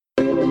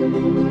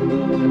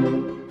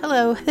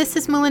Hello, this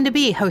is Melinda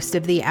B., host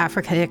of the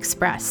Africa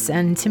Express,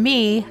 and to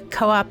me,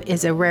 co-op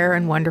is a rare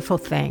and wonderful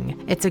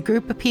thing. It's a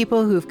group of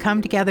people who've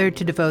come together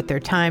to devote their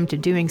time to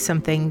doing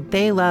something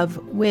they love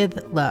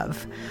with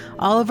love.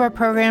 All of our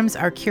programs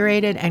are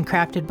curated and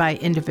crafted by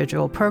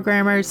individual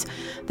programmers.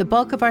 The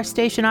bulk of our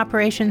station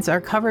operations are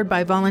covered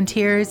by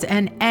volunteers,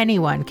 and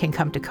anyone can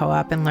come to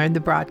co-op and learn the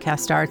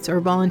broadcast arts or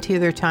volunteer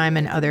their time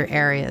in other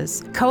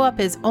areas.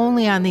 Co-op is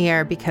only on the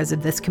air because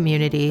of this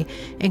community,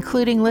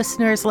 including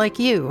listeners like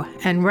you,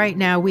 and right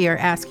now we are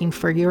asking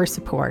for your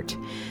support.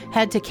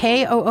 Head to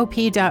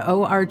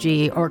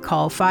koop.org or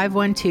call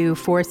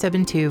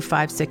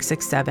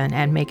 512-472-5667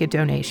 and make a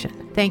donation.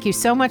 Thank you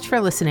so much for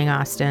listening,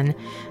 Austin,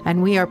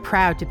 and we are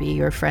proud to be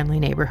your friendly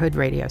neighborhood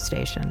radio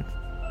station.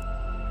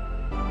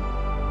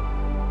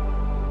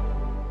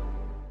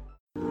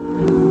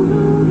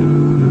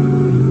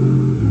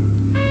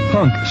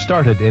 Punk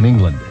started in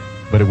England,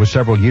 but it was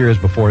several years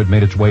before it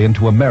made its way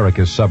into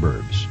America's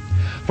suburbs.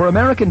 For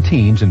American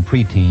teens and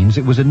preteens,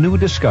 it was a new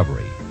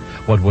discovery.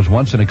 What was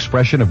once an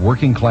expression of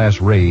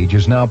working-class rage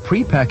is now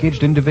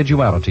prepackaged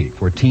individuality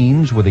for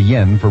teens with a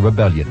yen for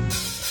rebellion.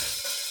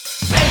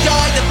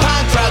 Enjoy the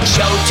punk rock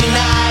show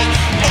tonight.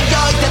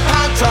 Enjoy the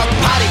punk rock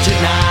party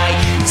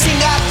tonight. Sing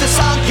out the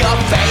song, your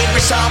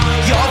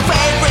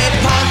favorite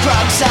punk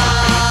rock song.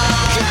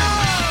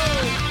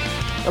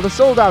 Now, the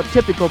sold-out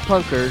typical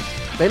punkers,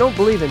 they don't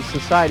believe in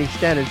society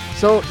standards,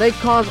 so they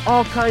cause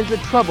all kinds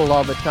of trouble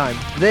all the time.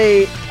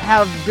 They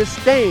have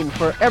disdain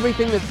for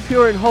everything that's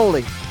pure and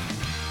holy.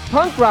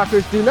 Punk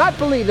rockers do not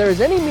believe there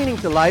is any meaning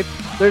to life,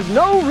 there's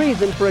no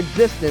reason for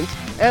existence,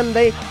 and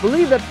they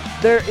believe that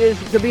there is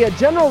to be a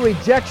general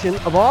rejection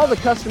of all the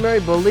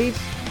customary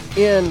beliefs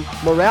in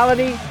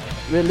morality,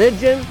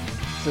 religion,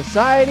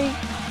 society.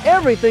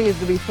 Everything is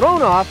to be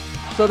thrown off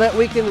so that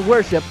we can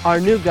worship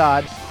our new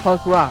god,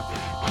 punk rock.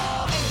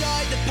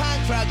 Enjoy the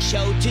punk rock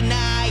show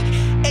tonight.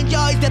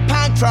 Enjoy the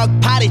punk rock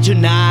party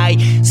tonight.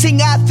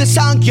 Sing out the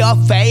song, your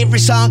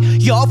favorite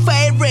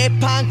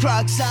punk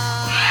rock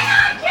song.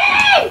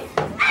 Anarchy!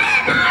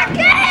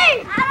 Anarchy!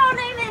 I don't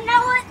even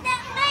know what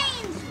that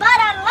means, but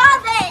I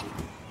love it!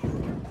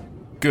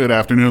 Good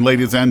afternoon,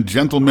 ladies and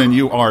gentlemen.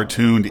 You are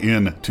tuned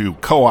in to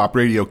Co-op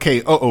Radio,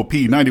 KOOP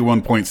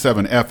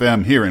 91.7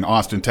 FM here in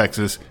Austin,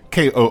 Texas,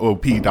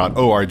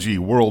 koop.org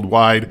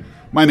worldwide.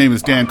 My name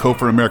is Dan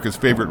Kofer, America's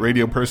favorite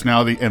radio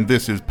personality, and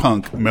this is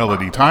Punk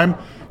Melody Time,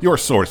 your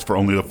source for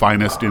only the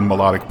finest in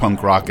melodic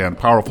punk rock and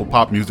powerful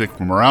pop music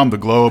from around the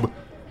globe.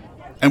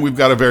 And we've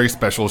got a very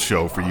special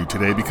show for you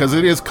today because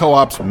it is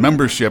Co-op's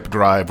membership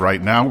drive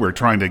right now. We're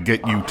trying to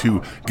get you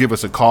to give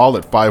us a call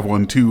at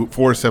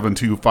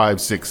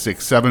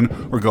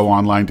 512-472-5667 or go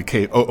online to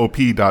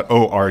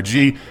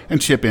koop.org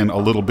and chip in a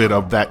little bit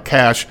of that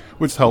cash,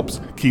 which helps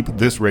keep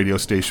this radio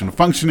station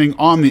functioning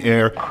on the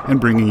air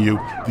and bringing you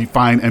the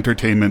fine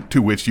entertainment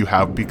to which you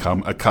have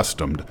become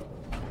accustomed.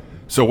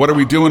 So what are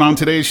we doing on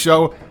today's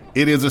show?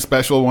 It is a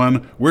special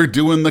one. We're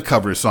doing the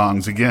cover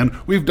songs again.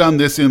 We've done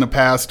this in the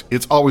past.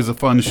 It's always a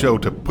fun show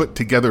to put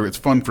together. It's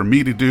fun for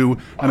me to do,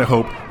 and I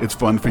hope it's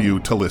fun for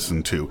you to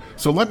listen to.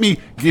 So let me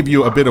give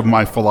you a bit of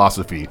my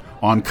philosophy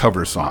on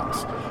cover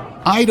songs.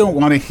 I don't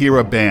want to hear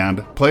a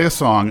band play a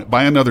song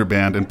by another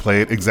band and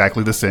play it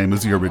exactly the same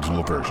as the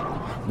original version.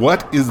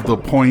 What is the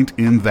point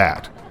in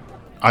that?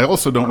 I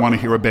also don't want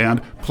to hear a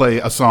band play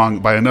a song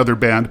by another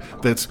band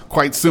that's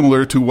quite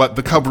similar to what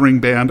the covering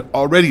band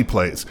already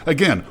plays.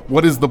 Again,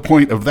 what is the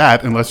point of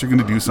that unless you're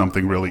going to do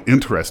something really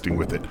interesting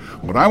with it?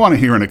 What I want to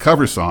hear in a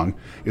cover song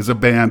is a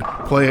band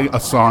play a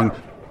song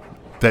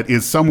that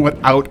is somewhat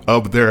out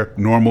of their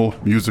normal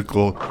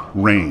musical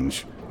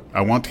range. I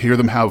want to hear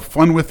them have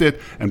fun with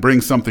it and bring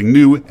something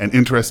new and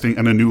interesting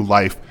and a new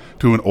life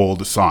to an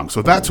old song.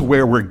 So that's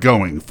where we're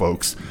going,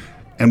 folks.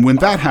 And when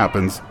that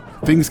happens,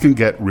 things can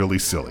get really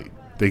silly.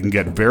 They can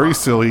get very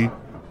silly,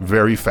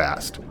 very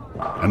fast.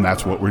 And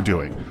that's what we're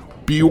doing.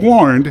 Be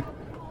warned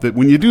that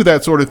when you do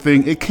that sort of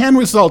thing, it can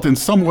result in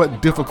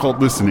somewhat difficult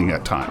listening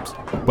at times.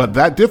 But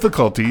that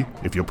difficulty,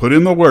 if you put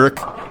in the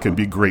work, can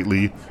be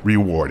greatly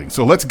rewarding.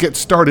 So let's get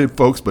started,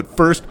 folks. But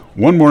first,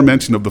 one more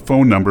mention of the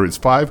phone number is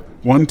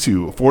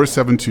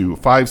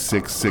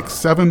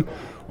 512-472-5667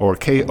 or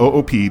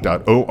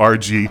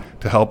koop.org to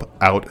help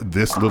out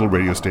this little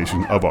radio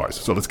station of ours.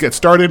 So let's get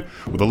started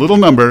with a little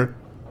number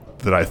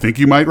that I think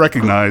you might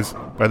recognize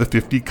by the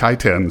 50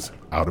 Kaitens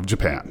out of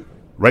Japan.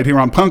 Right here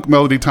on Punk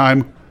Melody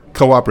Time,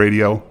 Co-op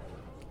Radio.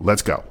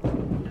 Let's go.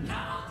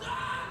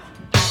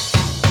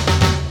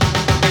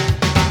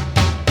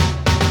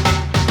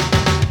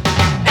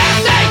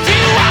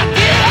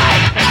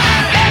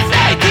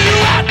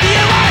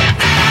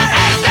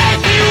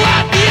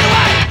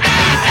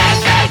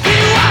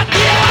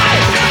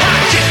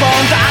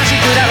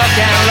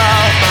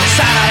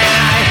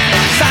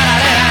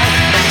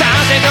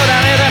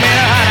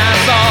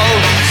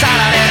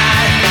 Saturday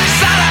night,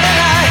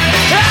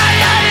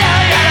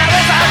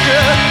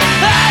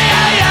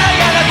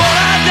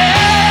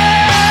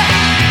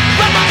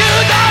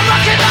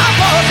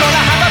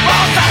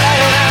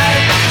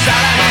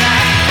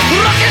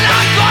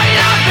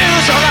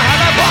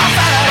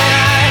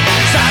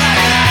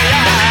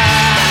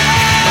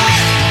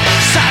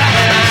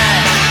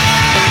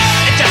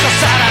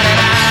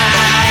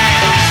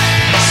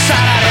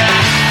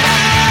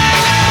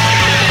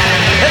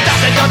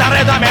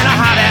 I'm in a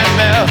hot and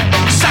mood.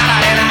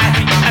 Saturday night,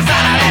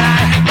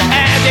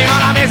 and you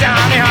wanna miss your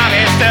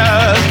honey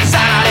still.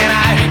 Saturday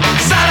night,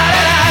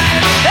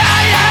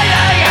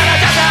 yeah, gotta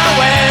get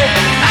away.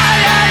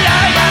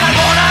 Yeah, gotta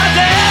go to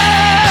day.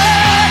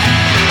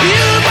 You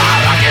are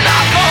rocking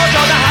up for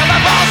the have a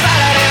ball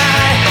Saturday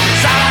night,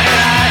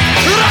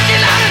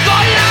 rocking out and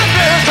going out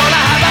blues,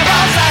 gonna have a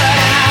ball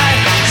Saturday night,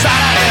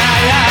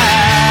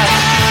 yeah.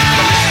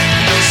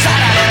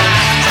 Saturday night, Saturday night.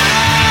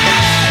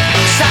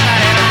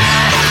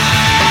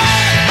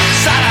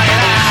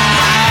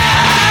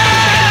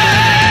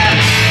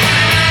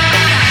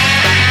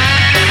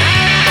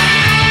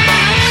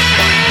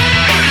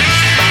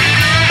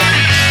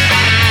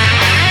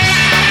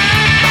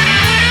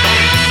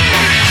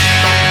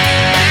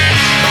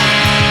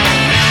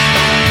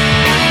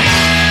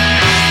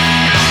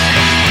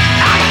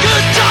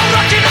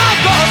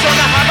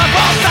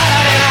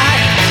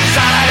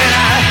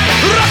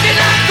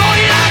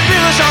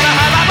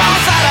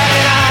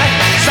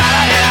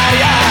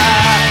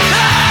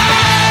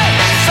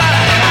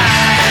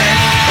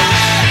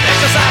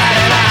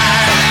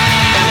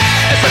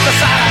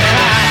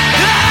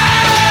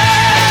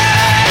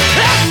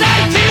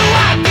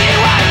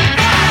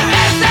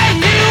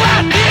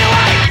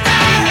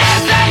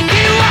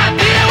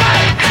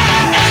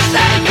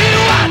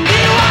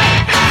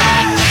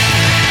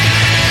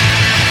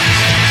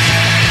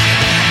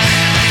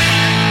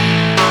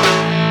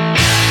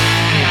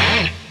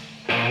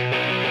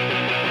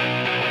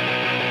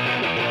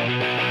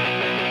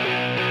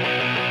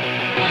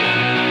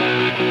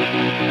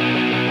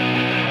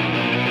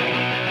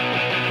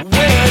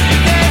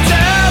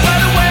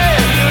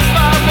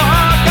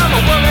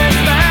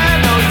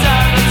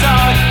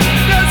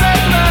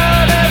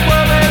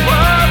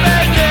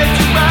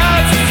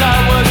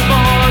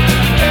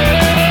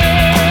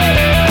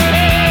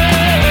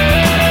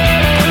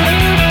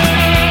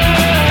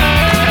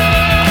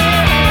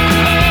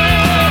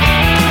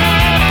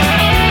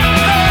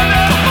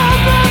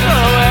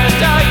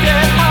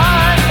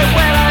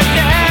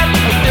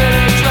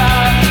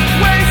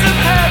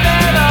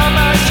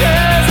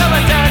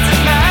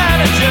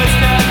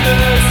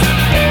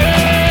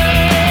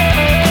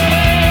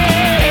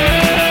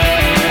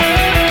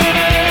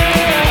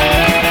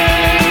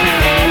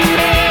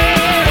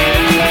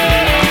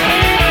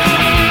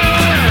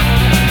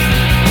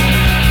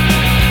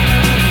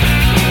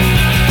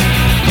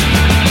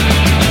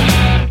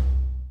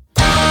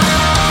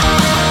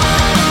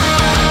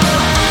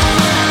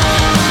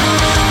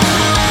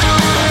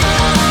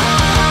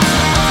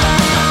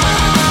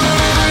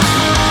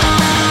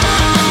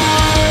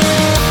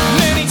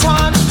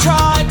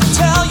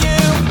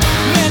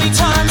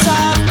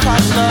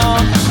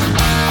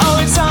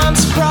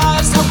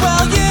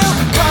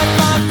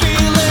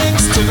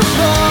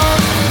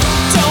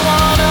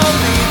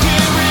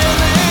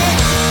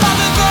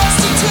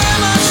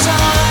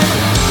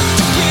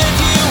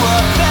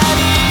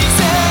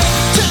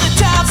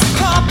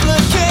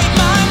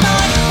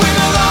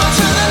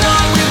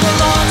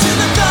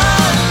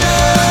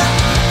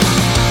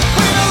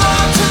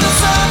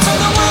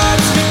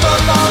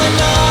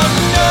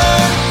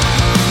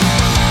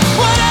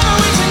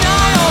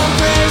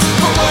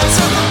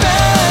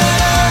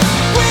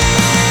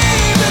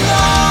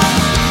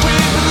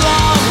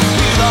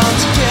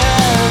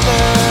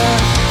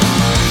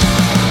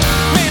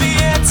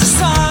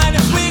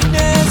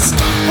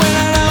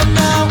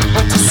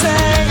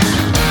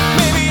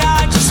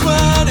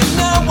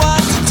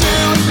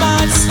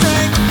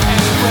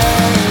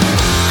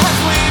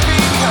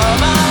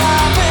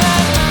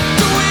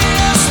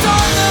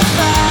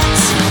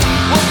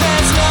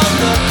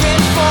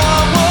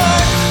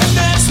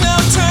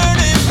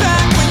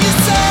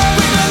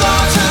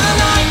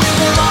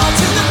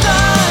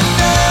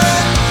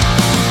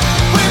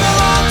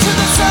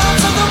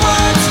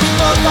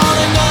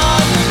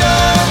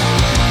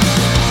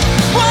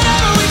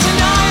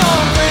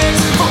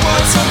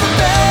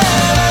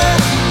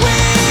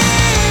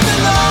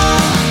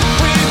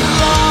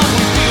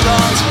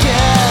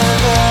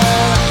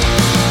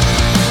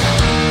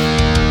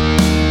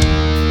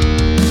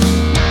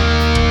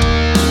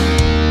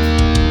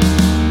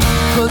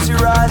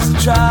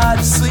 Try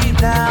to sleep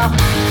now.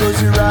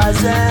 Close your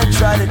eyes and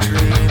try to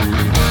dream.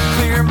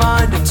 Clear your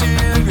mind and do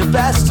your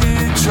best to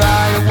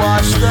try and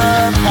wash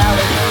the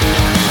palate clean.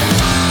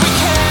 We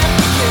can't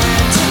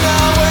begin to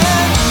know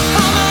it,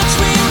 how much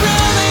we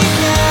really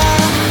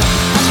care.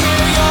 I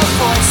hear your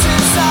voice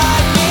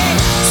inside me.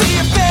 See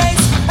your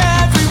face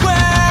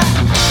everywhere.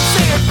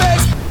 See your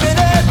face and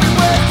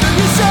everywhere through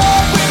your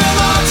soul. We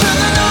belong to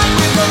the night.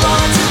 We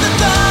belong to the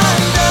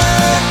thunder.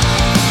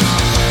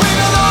 We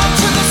belong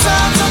to the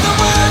sounds of the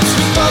words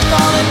we both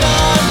fallen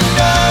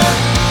under.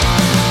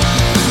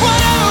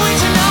 Whatever we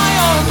deny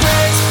or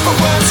embrace, for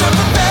worse or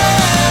for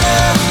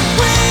better,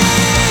 we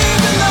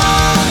belong.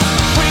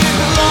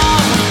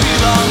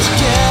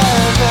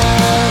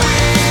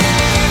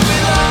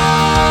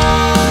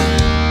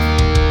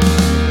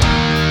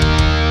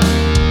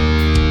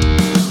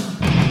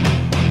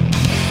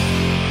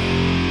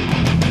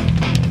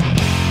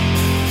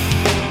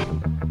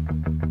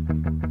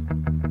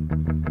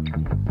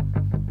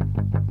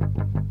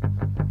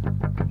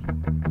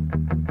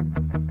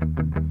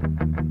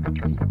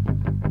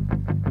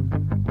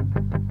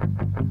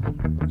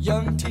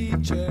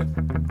 teacher,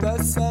 the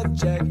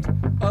subject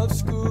of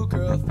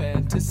schoolgirl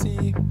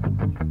fantasy.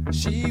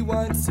 She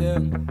wants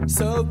him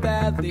so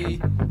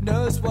badly,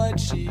 knows what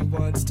she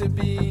wants to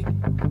be.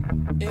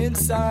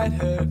 Inside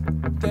her,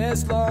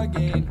 there's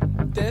longing.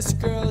 This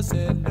girl's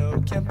in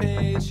no camp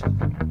page.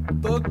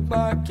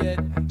 Bookmark it,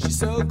 she's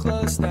so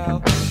close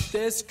now.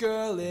 This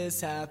girl is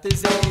half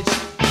his age.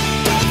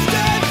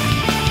 Dustin!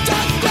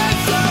 Dustin!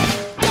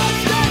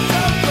 Dustin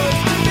so close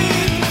to me.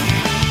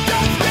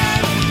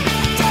 Dustin!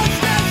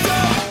 Dustin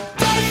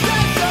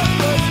so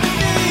close to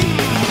me.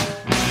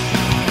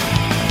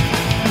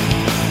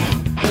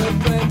 Her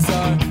friends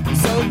are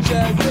so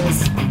jealous.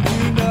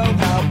 You know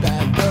how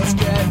bad girls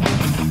get.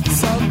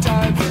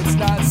 Sometimes it's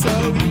not so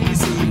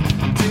easy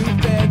to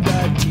bed the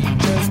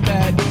teacher's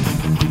bed.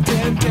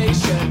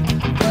 Temptation,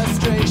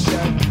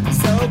 frustration,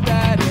 so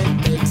bad it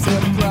makes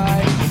him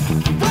cry.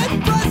 When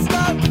bus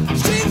stop,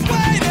 she's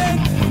waiting.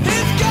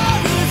 His car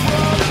is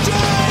full of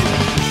drive.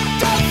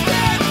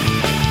 Dustin,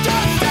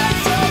 Dustin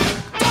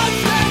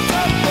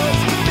so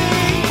close to me.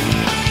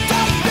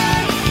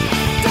 Dustin,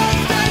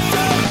 Dustin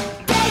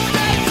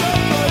so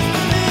close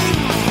to me.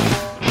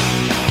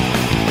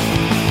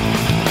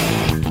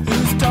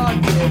 Who's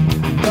talking?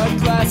 The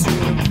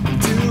classroom.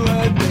 To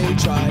her they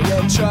try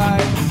and try.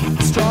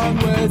 Strong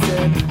words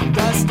in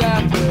the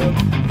staff room.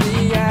 The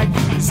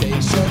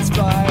accusations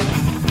fly.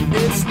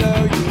 It's no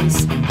use.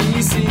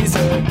 He sees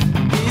her.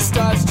 He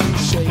starts to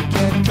shake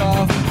and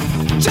cough.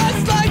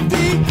 Just like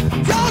the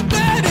young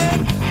man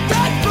in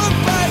that book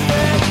by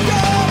Van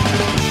Gogh.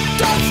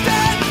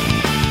 Dustin,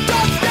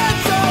 Dustin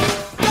so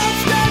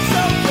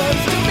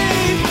close to me.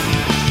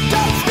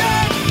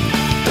 Dustin,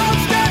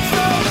 Dustin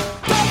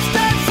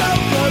so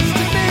close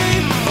to me.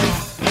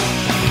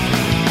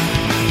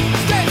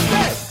 Stay.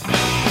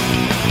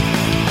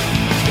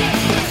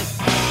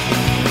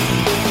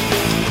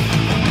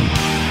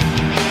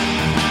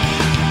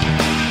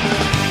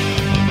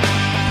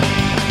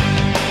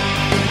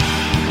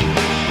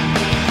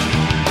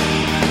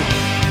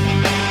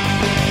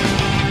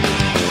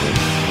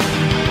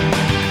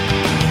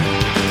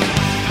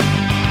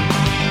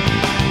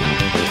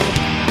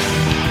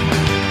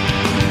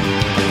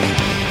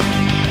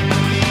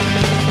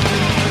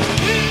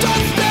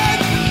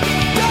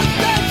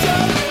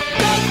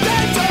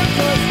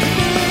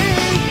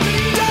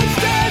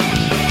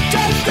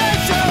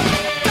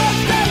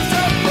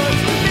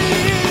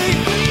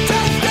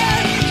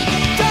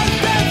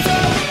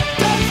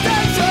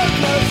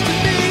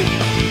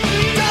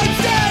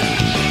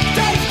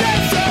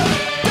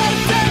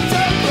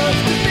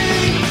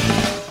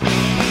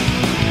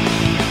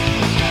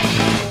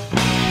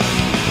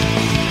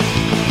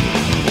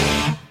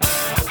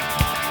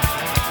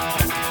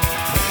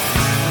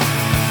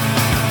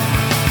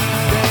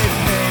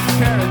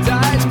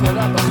 Paradise, put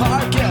up a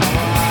parking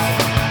lot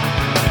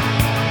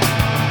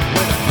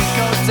with a pink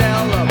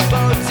hotel, a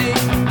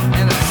boutique,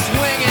 and a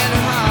swinging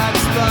hot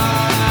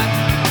spot.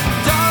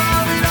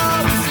 Darling,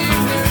 always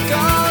seem to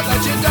go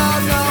that you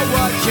don't know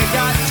what you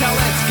got till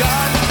it's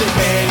gone. They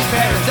paid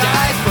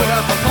paradise, put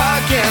up a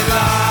parking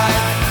lot.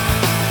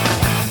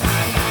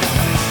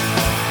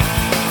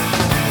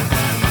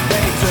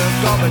 They took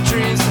all the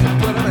trees and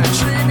put them in a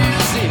tree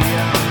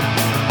museum.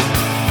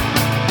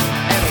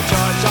 And they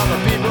charged all the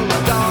people a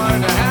dollar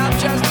and a half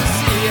just to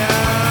see him.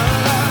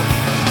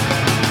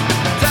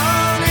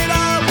 Don't it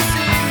always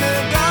seem to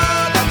go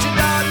that you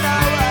don't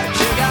know what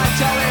you got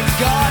till it's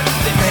gone?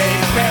 They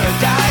made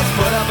paradise,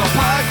 put up a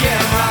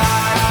parking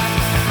lot.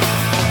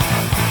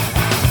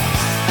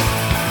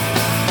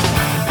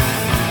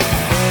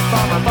 Hey,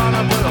 farmer,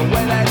 put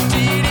away that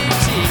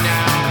DDT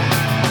now.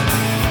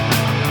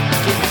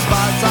 Give me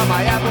spots on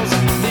my apples,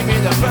 leave me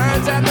the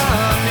birds and the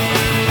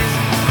honeybees.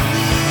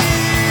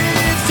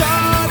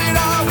 Don't it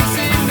always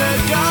seem to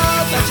go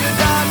that you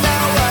don't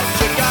know what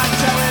you got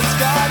till it's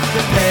gone?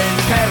 The paid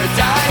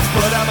paradise,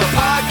 put up a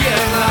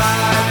parking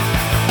lot.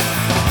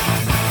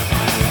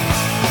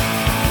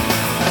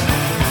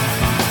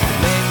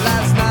 Late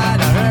last night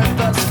I heard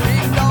the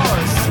street door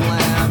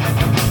slam,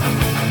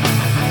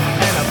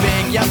 and a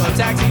big yellow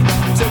taxi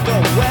took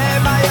away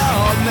my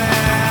old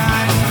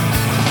man.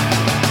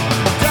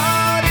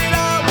 Don't it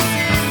always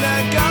seem to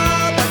go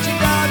that you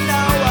don't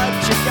know what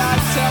you got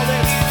till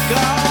it's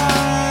gone?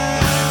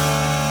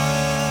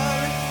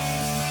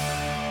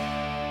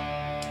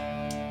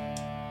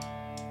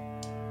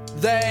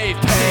 They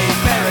paid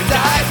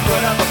paradise,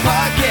 put up a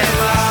parking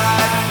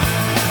lot.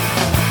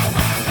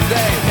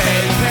 They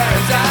paid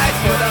paradise,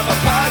 put up a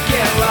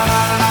parking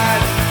lot.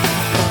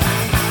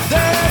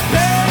 They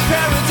paid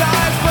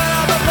paradise, put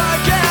up a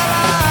parking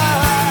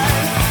lot.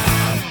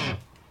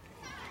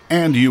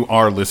 And you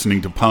are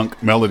listening to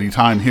Punk Melody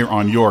Time here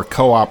on your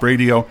Co-op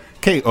Radio.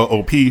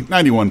 KOOP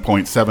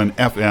 91.7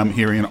 FM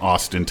here in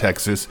Austin,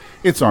 Texas.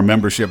 It's our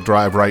membership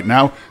drive right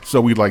now,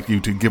 so we'd like you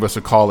to give us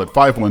a call at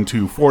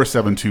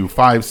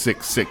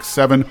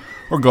 512-472-5667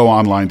 or go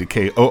online to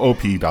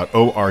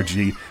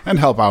koop.org and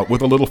help out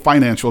with a little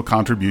financial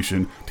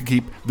contribution to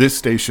keep this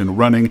station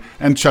running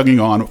and chugging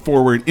on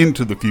forward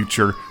into the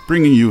future,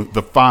 bringing you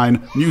the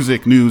fine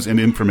music, news, and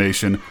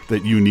information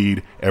that you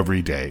need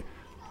every day.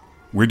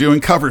 We're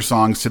doing cover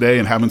songs today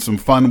and having some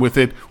fun with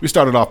it. We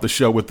started off the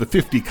show with the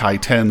 50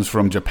 Kaitens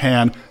from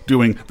Japan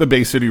doing the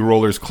Bay City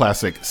Rollers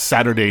classic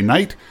Saturday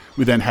Night.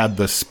 We then had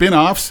the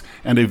spin-offs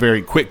and a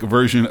very quick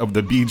version of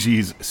the Bee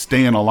Gees'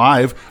 Stayin'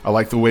 Alive. I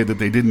like the way that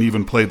they didn't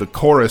even play the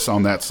chorus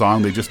on that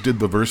song. They just did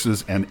the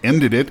verses and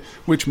ended it,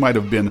 which might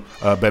have been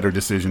a better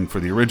decision for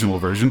the original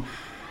version.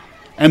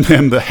 And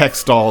then the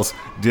Hex Dolls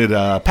did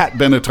Pat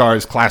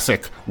Benatar's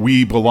classic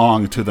We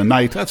Belong to the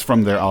Night. That's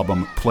from their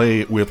album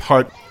Play with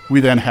Heart. We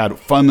then had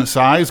Fun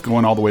Size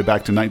going all the way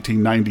back to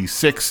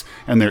 1996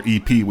 and their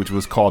EP, which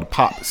was called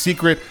Pop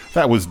Secret.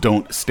 That was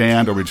Don't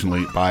Stand,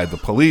 originally by The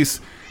Police.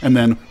 And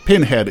then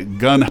Pinhead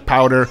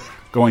Gunpowder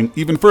going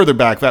even further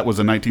back. That was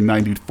a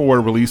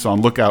 1994 release on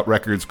Lookout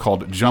Records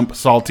called Jump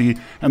Salty,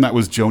 and that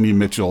was Joni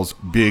Mitchell's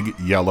Big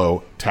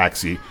Yellow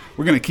Taxi.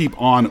 We're going to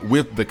keep on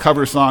with the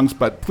cover songs,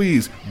 but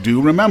please do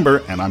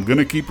remember, and I'm going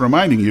to keep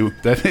reminding you,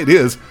 that it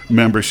is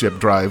Membership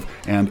Drive,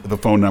 and the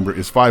phone number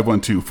is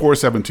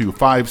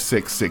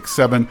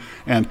 512-472-5667,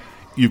 and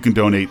you can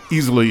donate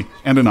easily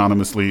and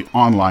anonymously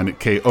online at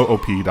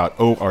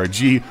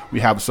koop.org. We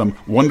have some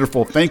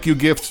wonderful thank you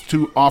gifts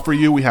to offer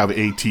you. We have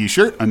a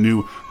t-shirt, a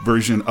new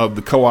version of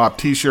the Co-op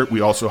t-shirt. We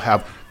also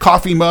have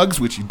coffee mugs,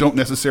 which you don't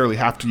necessarily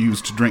have to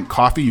use to drink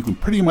coffee. You can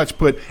pretty much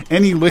put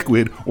any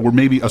liquid or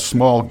maybe a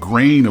small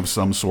grain of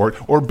some sort,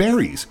 or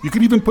berries. You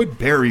can even put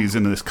berries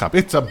in this cup.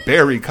 It's a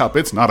berry cup.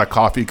 It's not a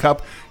coffee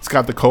cup. It's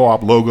got the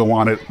Co-op logo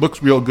on it.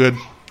 Looks real good.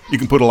 You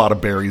can put a lot of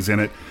berries in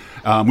it.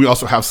 We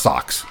also have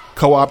socks.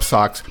 Co-op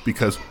socks,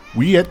 because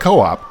we at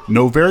Co-op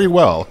know very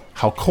well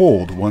how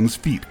cold one's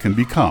feet can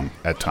become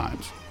at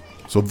times.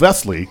 So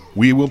thusly,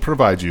 we will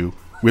provide you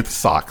with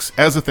socks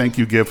as a thank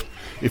you gift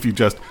if you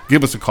just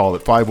give us a call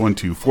at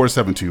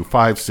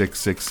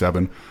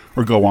 512-472-5667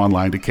 or go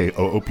online to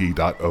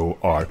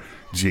koop.org.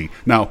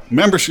 Now,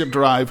 Membership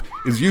Drive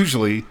is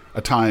usually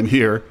a time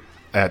here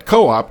at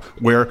Co-op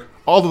where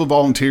all of the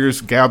volunteers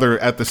gather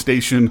at the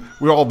station.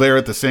 We're all there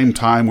at the same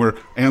time. We're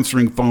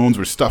answering phones,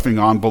 we're stuffing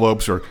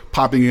envelopes, or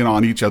popping in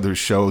on each other's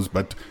shows.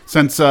 But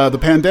since the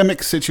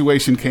pandemic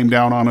situation came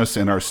down on us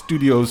and our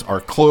studios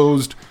are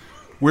closed,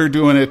 we're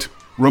doing it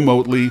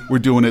remotely. We're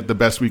doing it the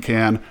best we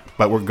can,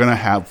 but we're going to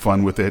have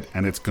fun with it,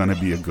 and it's going to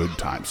be a good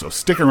time. So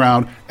stick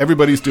around.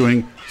 Everybody's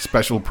doing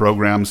special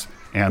programs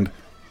and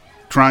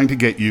trying to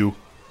get you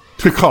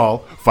to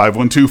call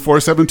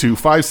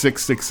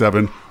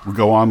 512-472-5667 or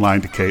go online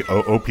to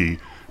koop.org.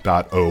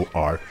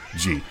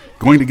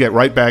 Going to get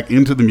right back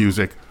into the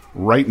music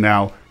right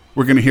now.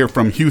 We're going to hear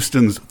from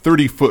Houston's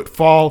 30-Foot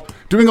Fall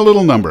doing a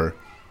little number,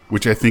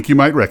 which I think you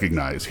might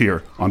recognize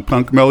here on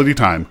Punk Melody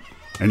Time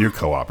and your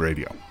Co-op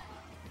Radio.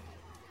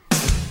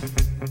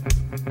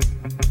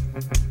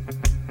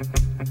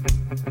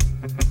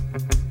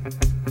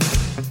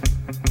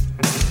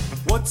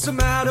 What's the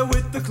matter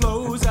with the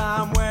clothes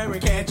I'm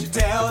wearing? Can't you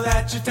tell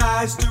that your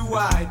tie's too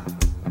wide?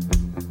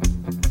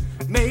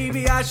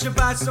 Maybe I should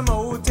buy some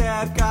old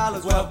tab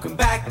collars. Welcome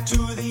back to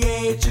the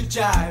age of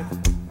jive.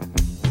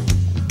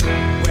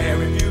 Where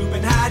have you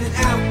been hiding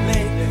out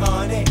lately,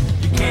 honey?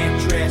 You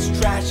can't dress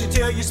trash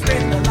until you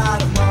spend a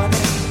lot of money.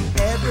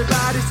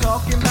 Everybody's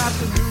talking about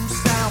the new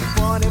sound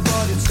funny,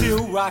 but it's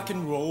still rock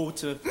and roll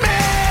to me.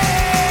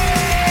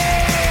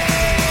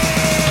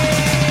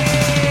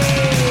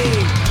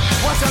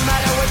 What's the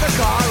matter with the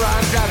car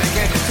I'm driving?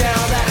 Can't you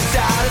tell that it's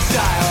out of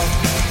style?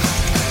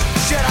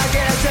 Should I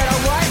get a set of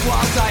white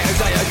wall tires?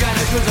 Are you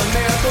gonna cruise a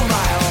Miracle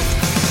Mile?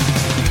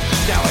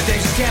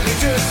 Nowadays you can't be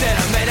too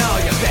sentimental.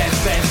 Your best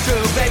friend's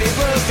true, baby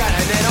blue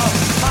continental.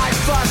 I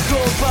fuck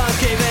cool punk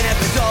even if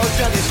it's old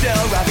junk, it's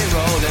still rock and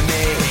roll to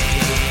me.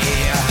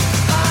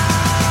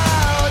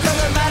 Oh,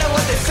 doesn't matter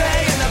what they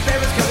say in the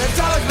papers, cause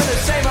it's always been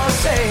the same old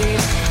scene.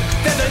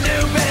 There's a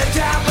new bit of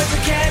town, but you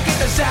can't get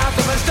the sound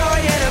from a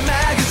story in a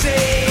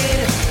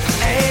magazine.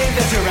 Aimed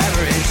at your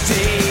average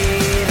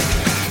teen.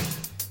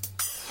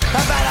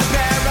 About a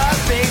pair of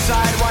big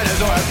side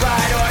winders or a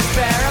bright or a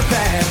pair of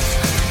pants.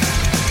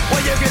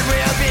 Well, you can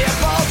really be a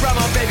ball from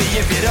them, baby,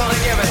 if you'd only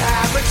give it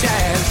half a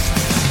chance.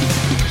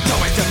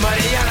 Don't waste your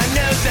money on a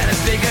new set of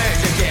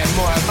sneakers. You get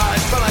more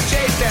mileage from a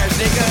cheap pair of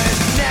sneakers.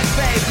 Next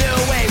phase, new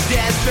wave,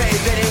 dance craze,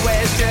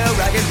 anyways, still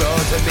rock and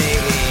roll to me.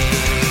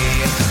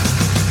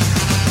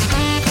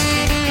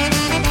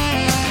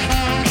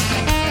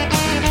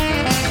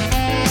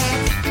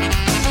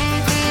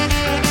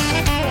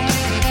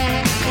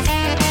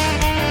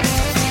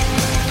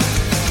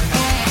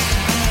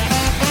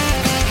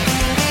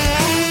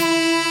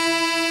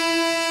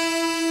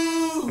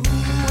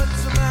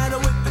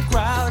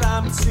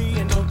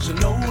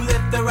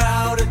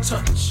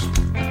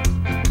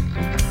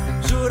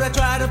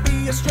 try to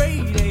be a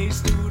straight A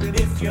student.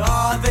 If you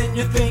are, then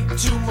you think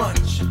too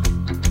much.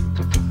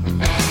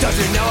 Don't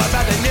you know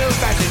about the new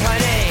fashion,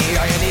 honey?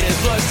 All you need is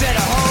looks and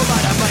a whole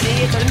lot of money.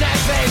 It's the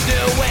next phase,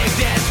 new wave,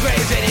 dance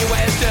craze.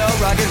 Anyway, it's still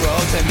rock and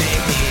roll to me.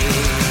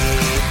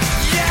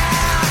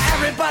 Yeah,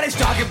 everybody's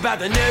talking about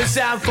the new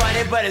sound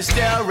funny, but it's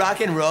still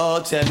rock and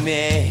roll to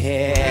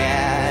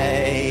me.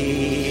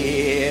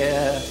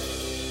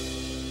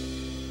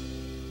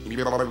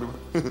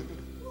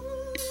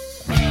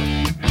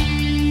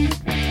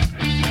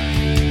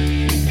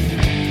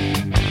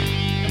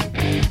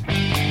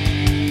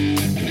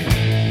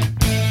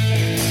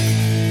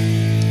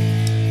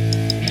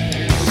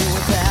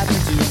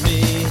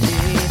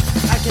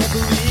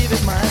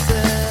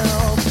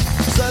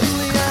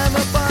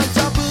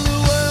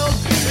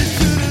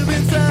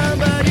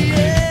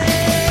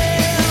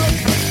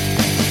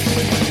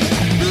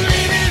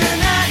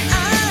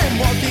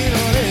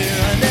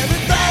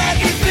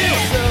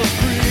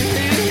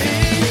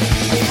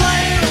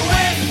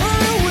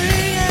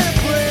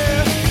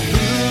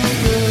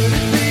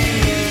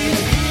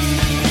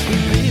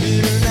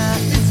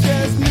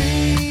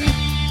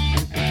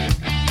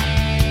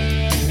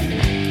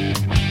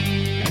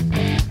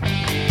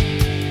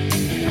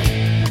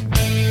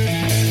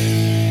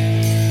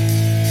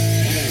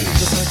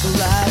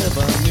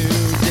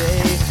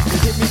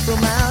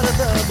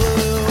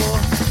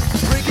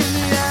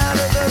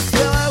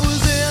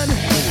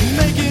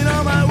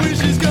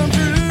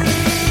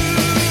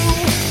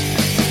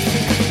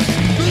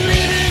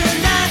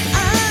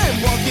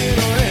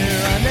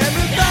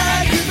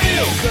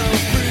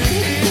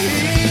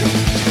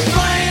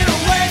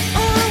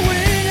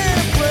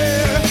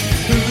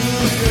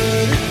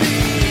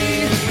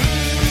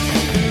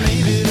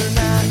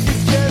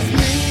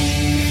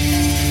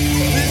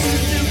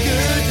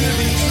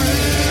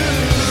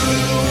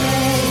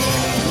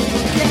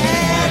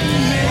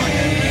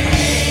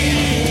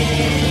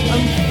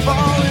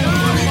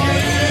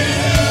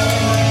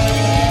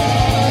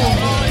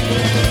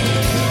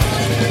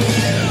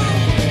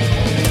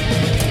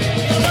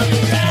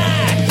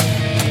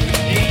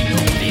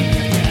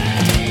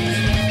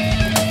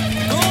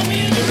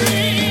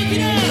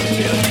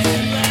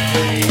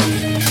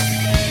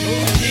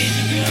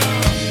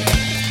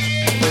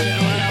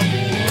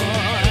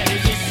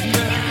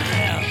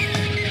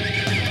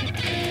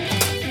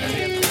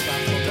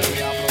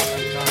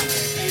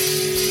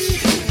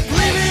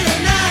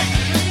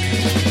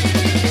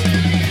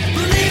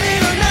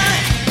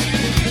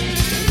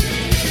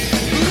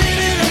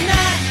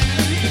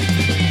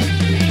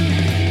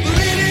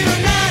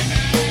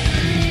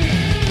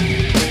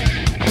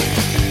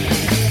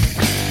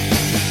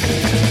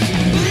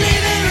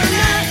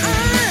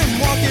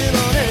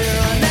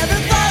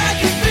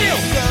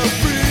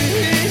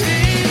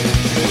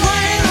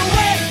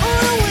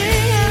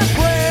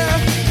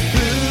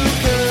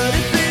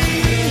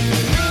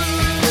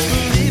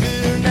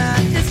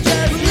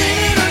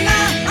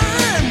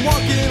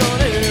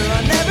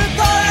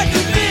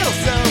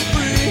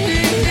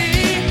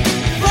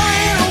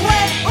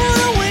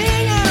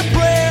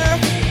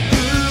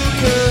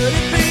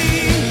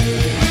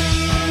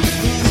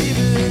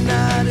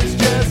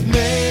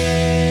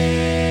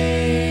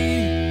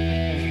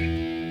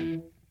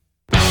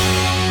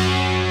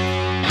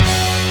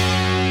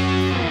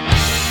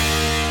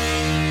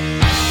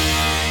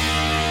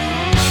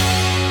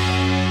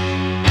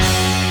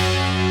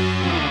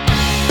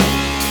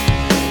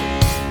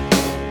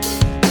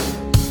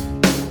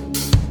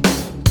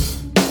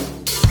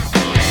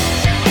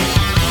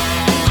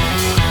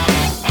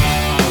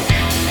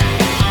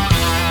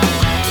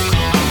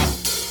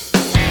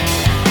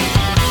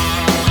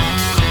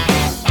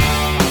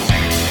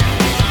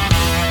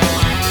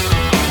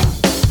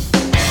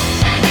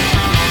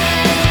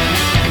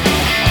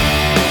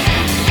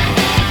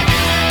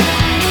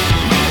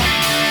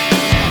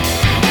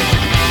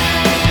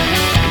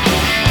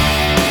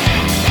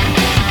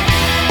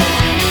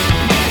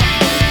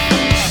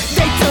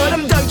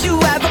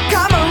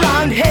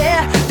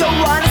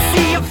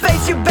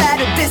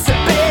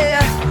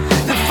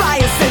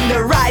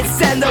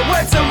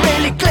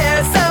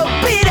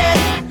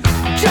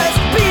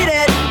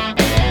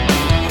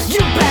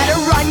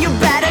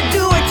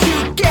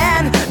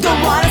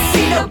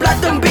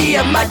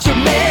 macho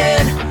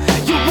man.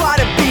 You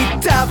wanna be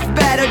tough,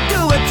 better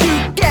do what you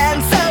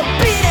can. So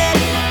beat it,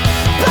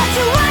 but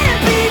you wanna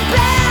be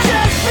bad.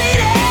 Just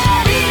beat it,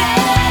 beat it,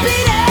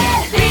 beat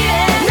it, beat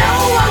it. No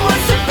one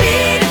wants to be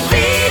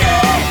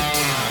defeated.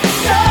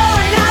 So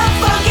enough,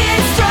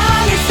 fucking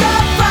strong, it's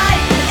your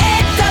fight.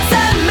 It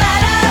doesn't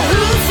matter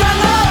who's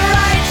wrong or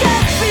right.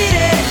 Just beat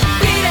it,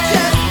 beat it,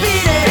 just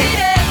beat it,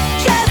 beat it,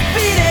 just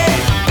beat it,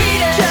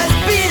 beat it, just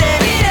beat it,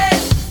 beat it.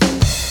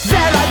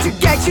 They're out to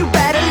get you,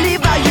 better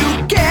leave how you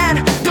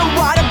can. Don't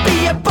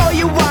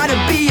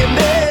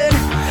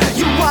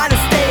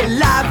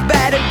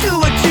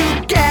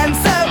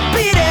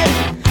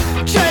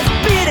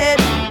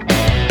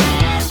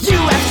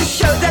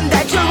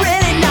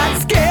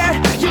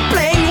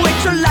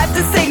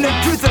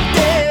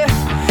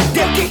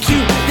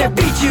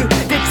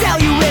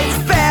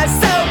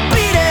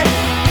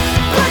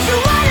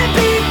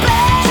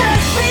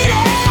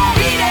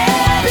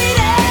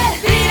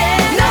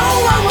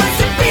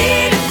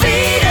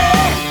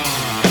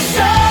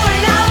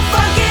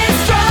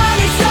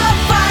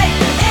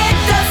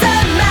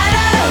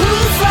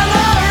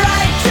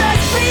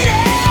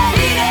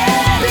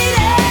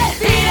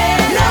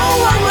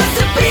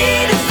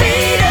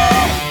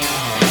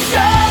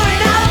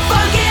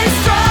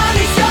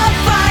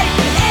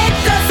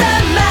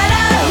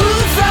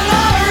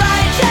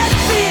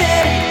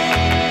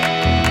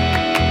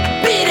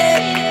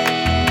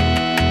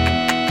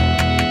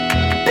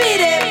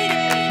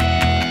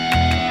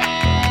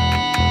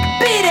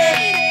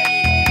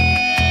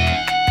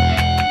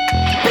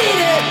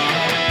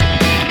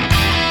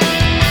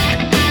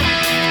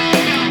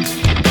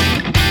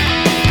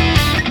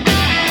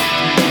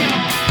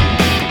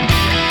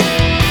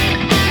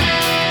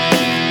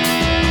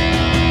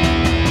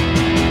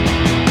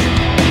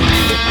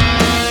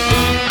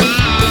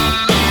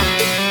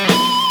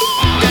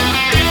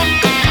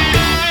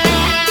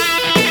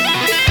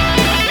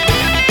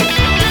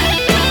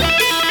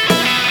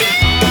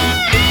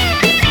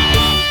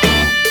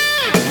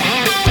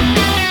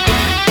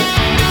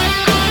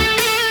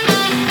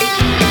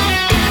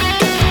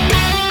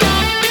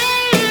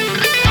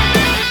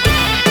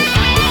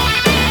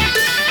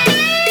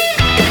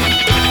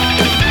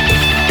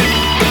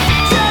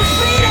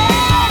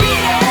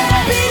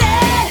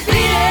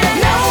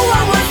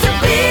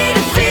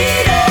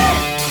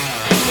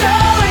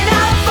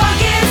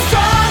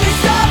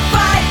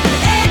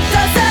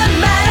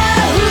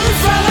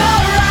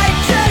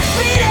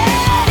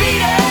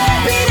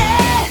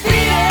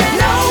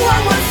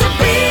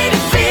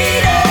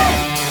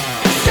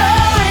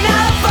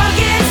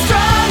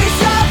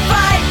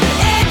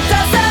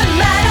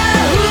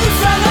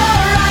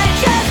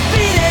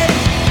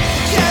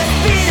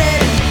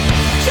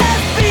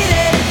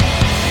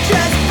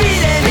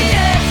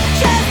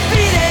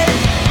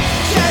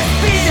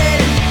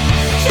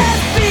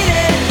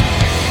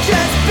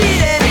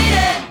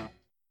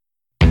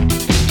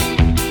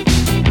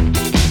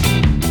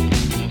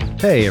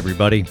Hey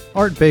everybody,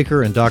 Art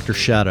Baker and Dr.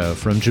 Shadow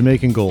from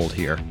Jamaican Gold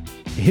here.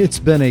 It's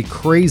been a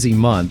crazy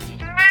month.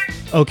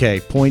 Okay,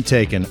 point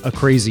taken, a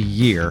crazy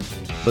year.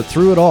 But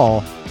through it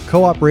all,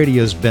 Co-op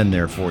Radio's been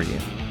there for you.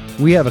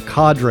 We have a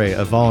cadre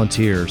of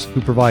volunteers who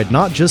provide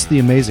not just the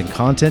amazing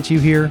content you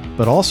hear,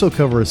 but also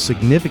cover a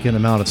significant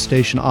amount of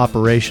station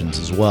operations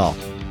as well.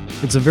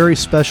 It's a very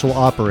special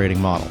operating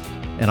model,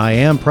 and I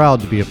am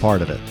proud to be a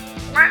part of it.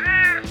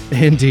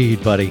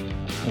 Indeed, buddy.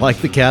 Like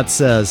the cat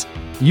says,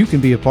 you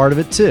can be a part of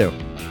it too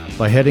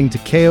by heading to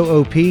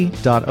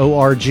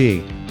koop.org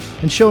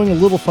and showing a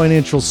little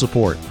financial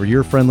support for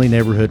your friendly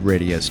neighborhood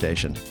radio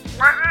station.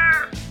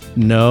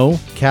 No,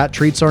 cat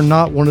treats are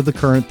not one of the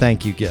current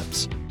thank you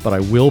gifts, but I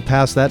will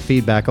pass that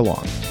feedback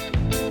along.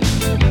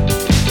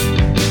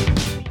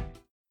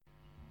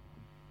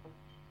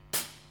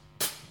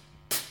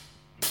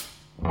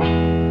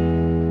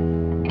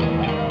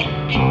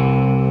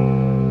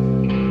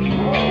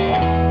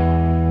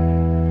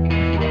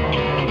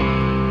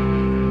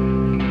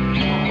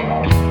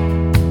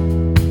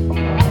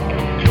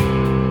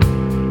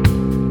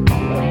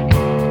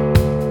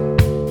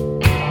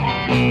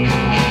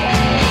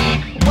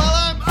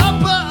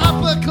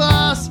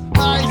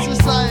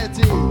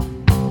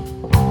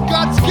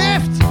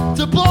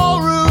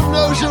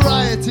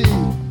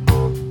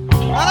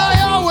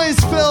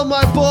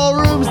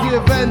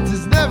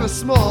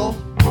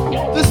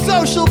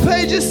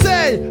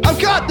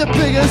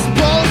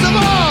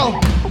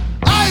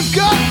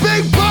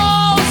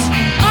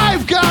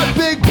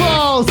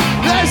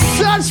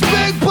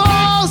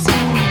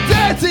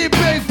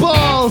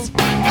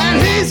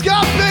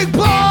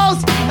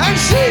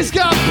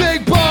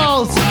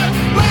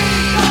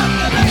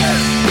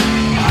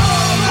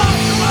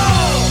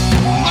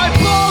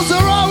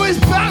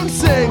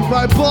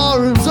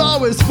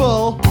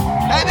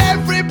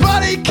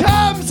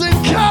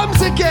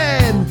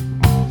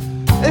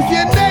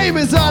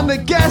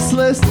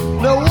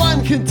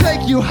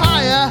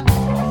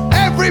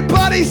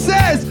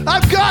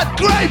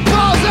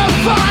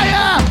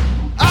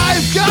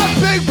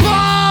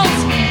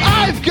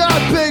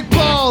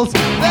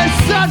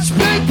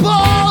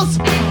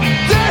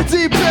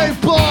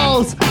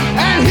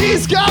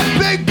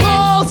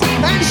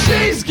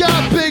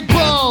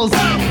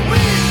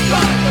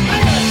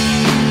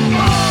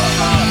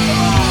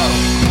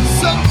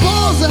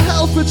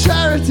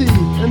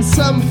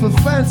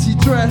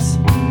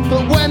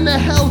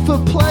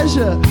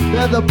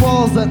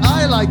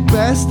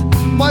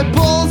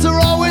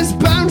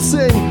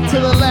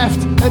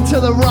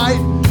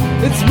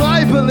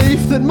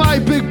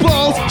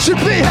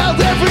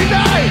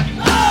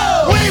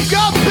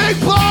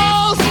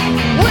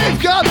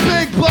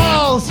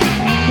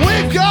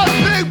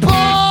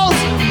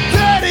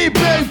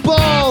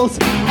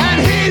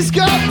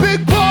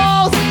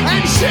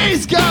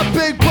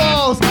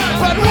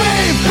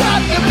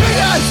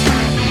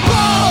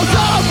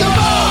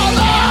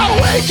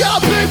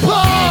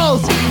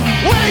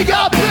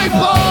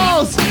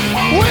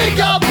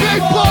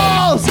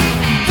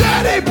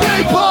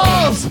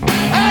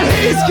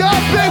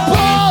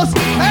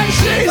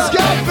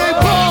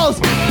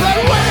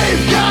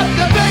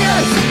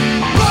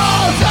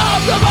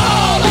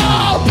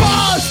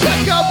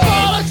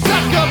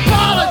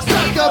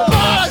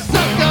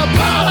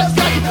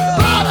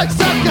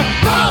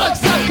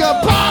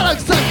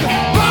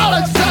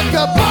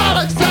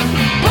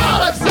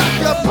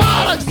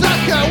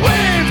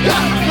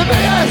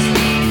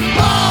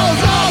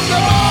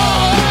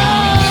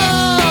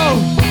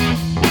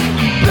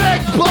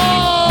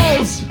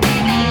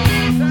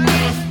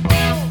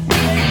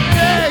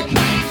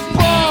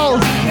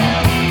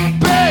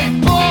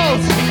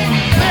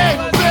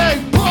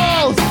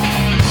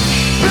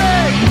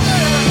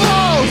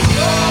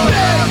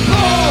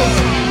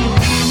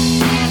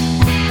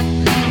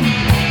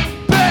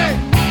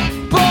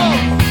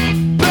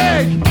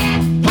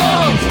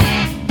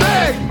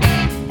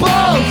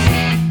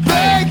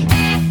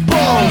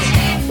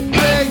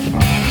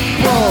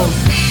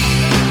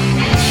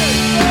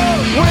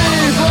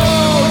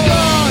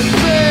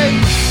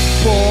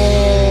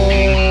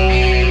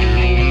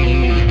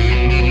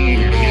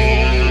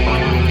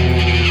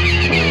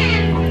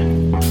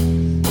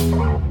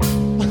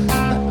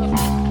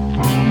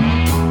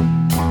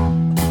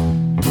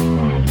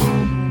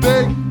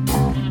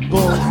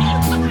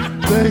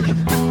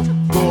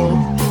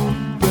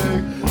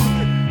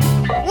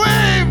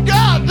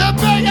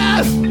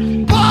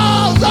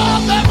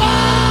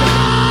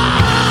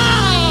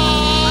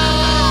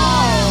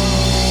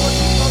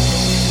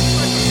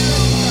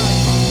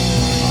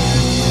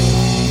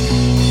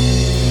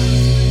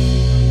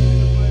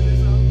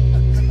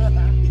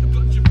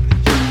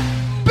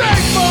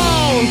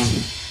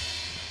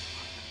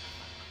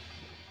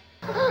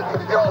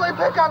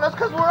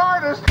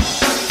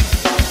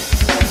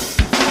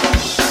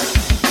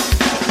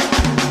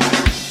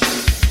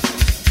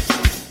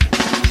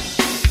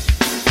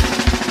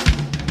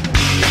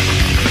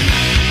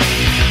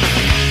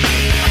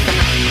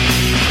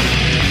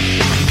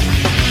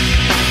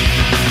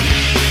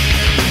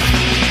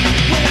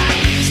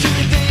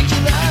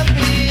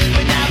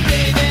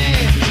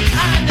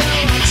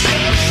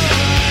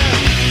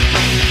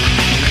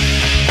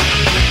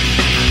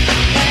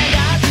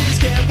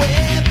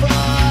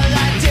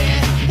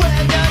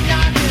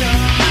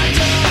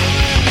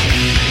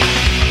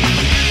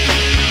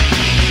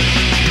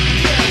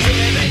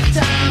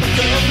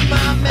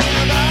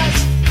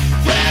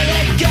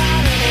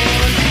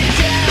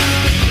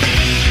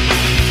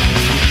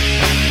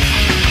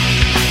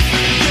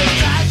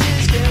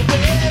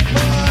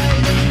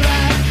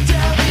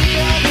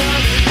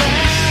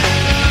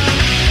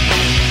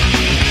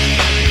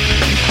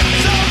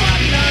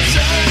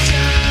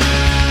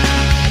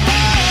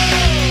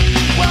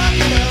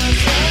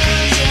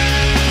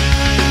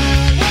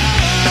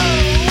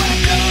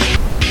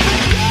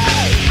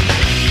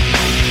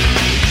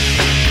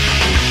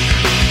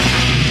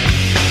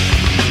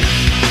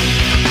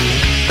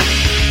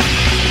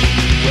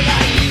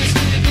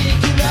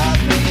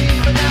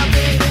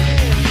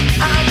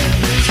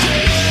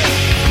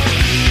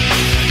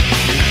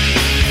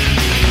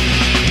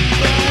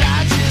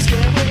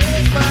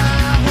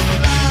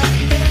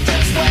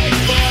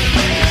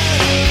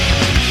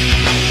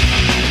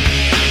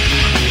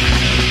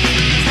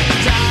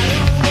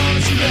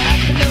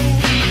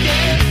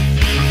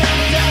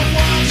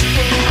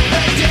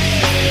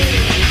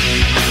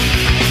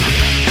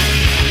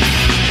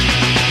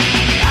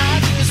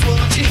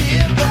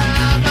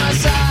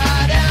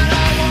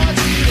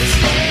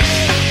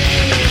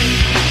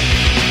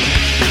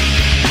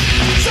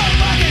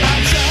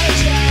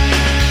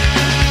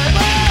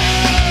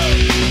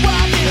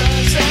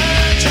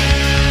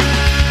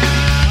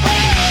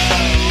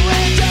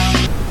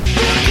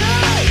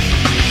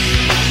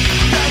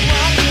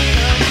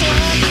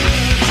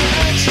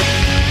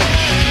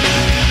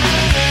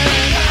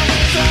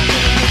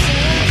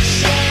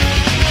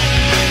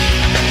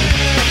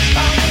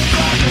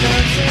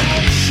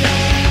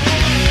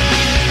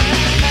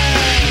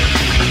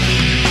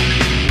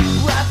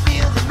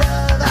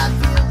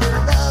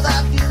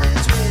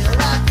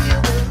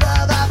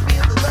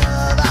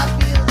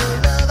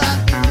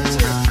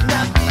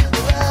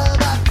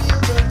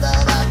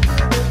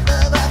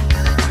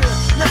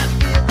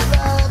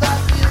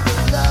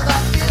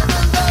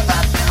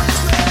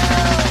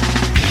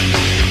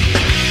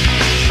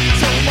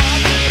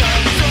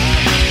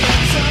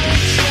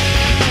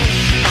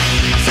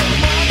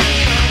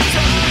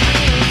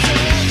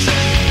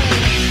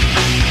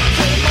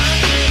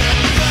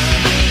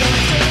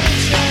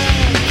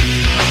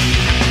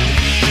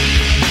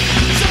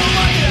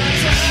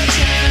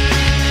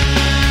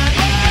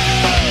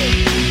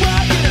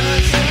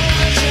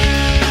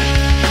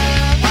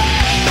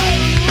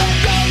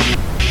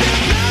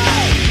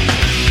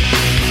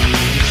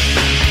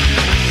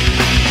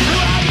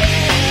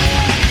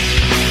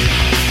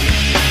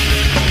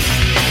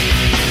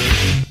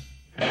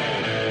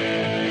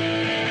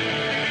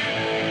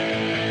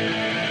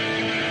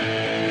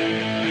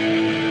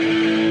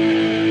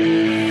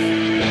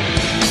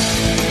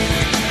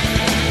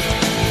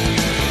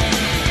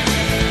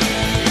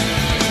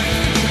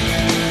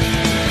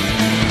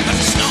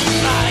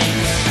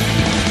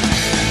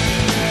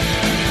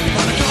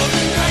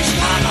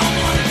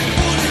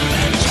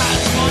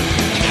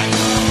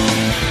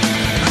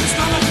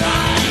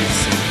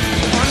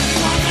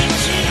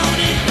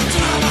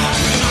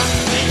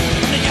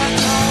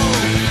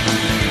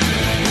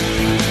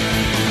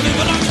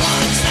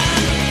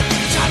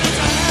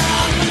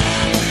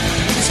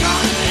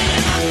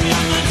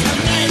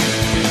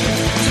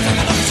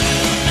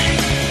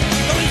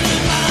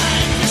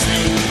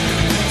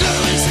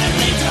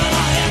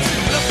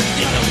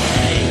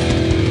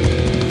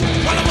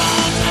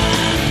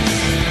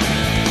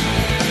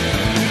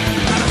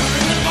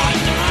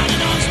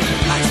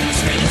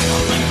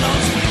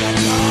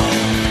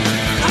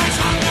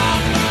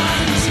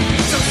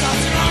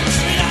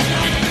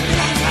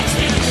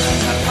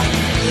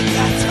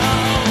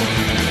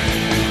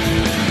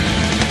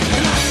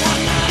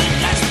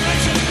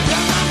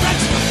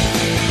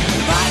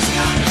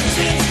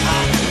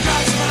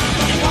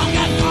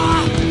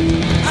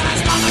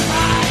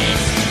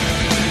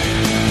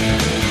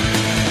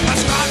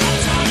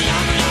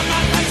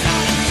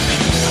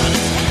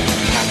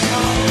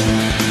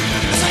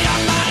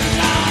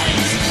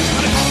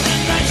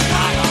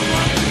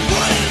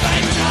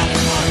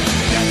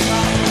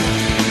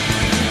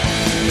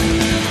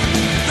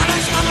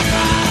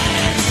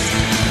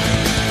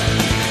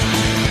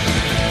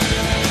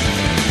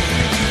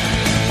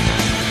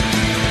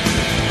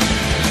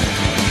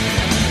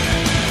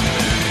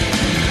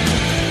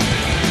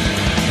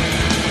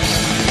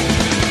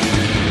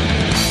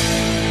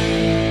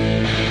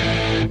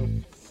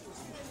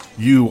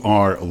 You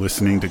are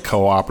listening to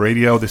Co-op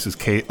Radio. This is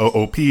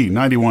KOOP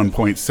 91.7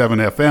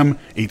 FM,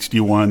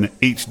 HD1,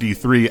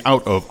 HD3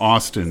 out of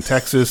Austin,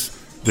 Texas.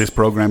 This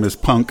program is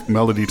Punk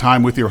Melody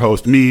Time with your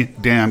host, me,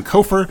 Dan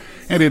Kofer,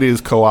 and it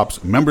is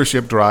Co-op's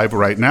membership drive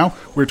right now.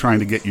 We're trying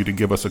to get you to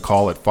give us a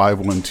call at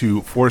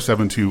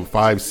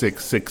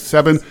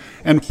 512-472-5667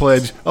 and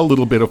pledge a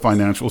little bit of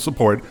financial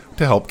support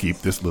to help keep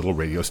this little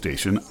radio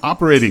station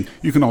operating.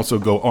 You can also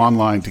go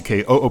online to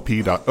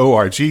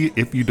koop.org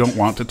if you don't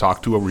want to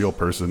talk to a real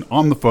person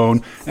on the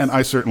phone, and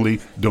I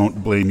certainly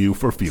don't blame you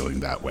for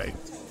feeling that way.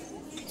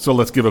 So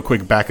let's give a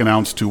quick back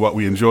announce to what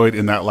we enjoyed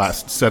in that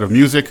last set of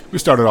music. We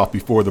started off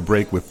before the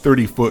break with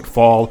 30-Foot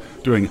Fall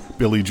doing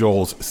Billy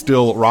Joel's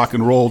Still Rock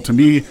and Roll to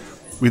Me.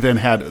 We then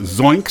had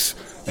Zoinks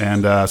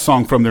and a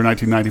song from their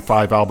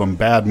 1995 album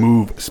Bad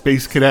Move,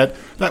 Space Cadet.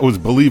 That was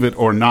Believe It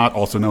or Not,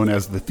 also known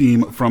as the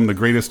theme from The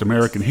Greatest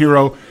American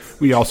Hero.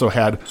 We also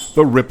had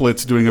the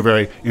Riplets doing a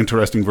very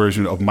interesting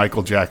version of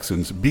Michael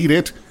Jackson's Beat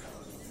It.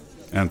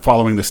 And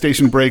following the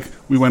station break,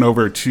 we went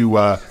over to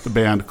the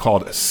band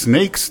called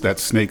Snakes.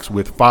 That's Snakes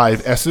with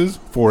 5 S's,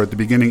 4 at the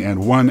beginning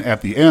and 1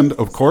 at the end,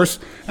 of course.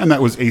 And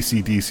that was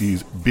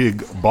AC/DC's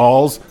Big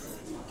Balls.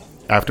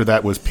 After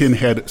that was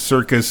Pinhead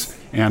Circus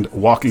and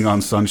Walking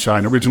on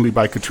Sunshine, originally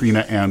by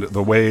Katrina and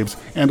the Waves.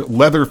 And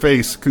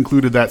Leatherface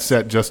concluded that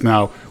set just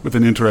now with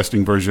an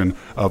interesting version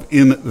of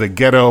In the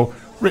Ghetto,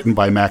 written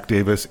by Mac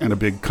Davis and a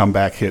big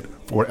comeback hit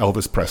for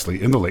Elvis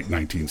Presley in the late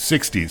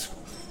 1960s.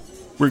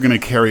 We're going to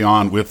carry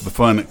on with the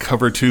fun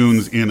cover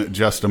tunes in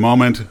just a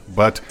moment.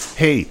 But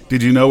hey,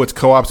 did you know it's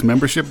Co-op's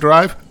membership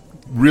drive?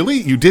 Really?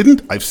 You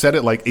didn't? I've said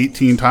it like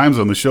 18 times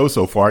on the show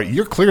so far.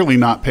 You're clearly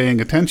not paying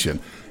attention.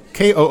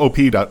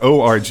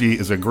 KOOP.org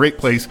is a great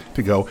place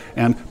to go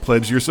and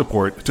pledge your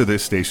support to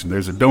this station.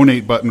 There's a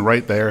donate button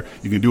right there.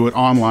 You can do it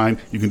online.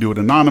 You can do it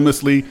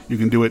anonymously. You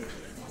can do it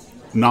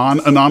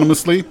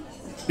non-anonymously.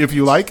 If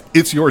you like,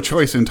 it's your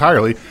choice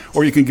entirely,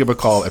 or you can give a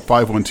call at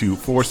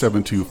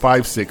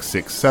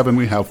 512-472-5667.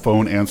 We have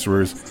phone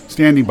answerers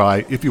standing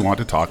by if you want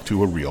to talk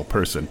to a real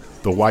person.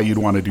 Though why you'd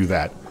want to do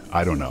that,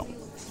 I don't know.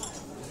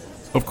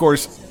 Of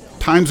course,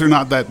 times are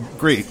not that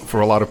great for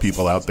a lot of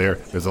people out there.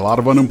 There's a lot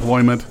of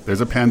unemployment.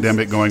 There's a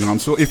pandemic going on.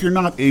 So if you're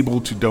not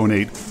able to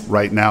donate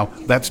right now,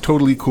 that's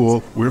totally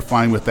cool. We're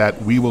fine with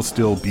that. We will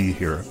still be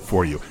here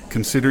for you.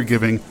 Consider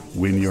giving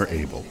when you're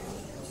able.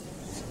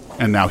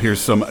 And now here's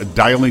some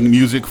dialing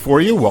music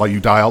for you while you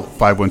dial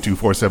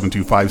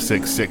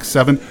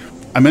 512-472-5667.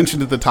 I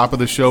mentioned at the top of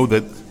the show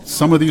that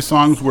some of these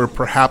songs were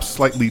perhaps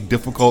slightly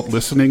difficult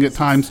listening at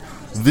times.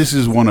 This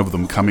is one of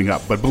them coming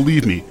up. But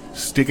believe me,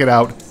 stick it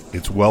out.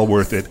 It's well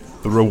worth it.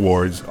 The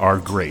rewards are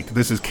great.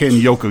 This is Ken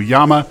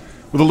Yokoyama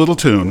with a little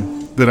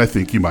tune that I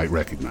think you might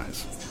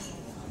recognize.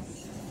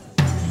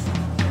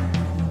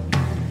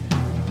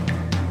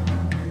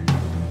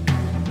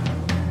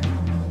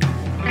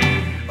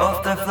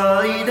 Off the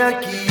Florida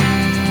Keys,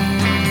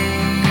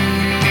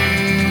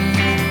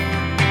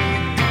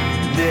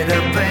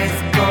 little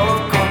place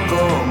called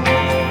Kokomo.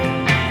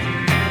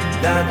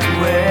 That's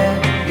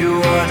where you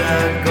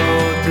wanna go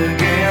to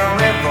get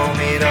away from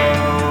it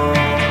all.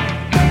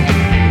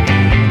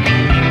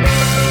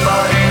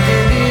 But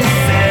in the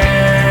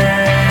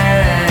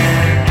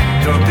sand,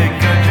 don't take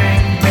a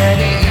drink,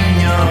 ready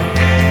in your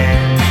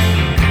hand.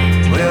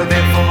 We'll be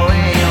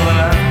falling in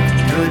love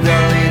to the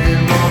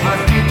rhythm of a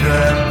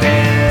guitar band.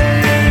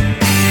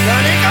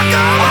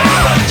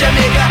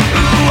 Jamaica,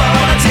 ooh, I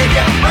wanna take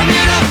ya.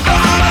 Bermuda,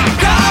 Bahama,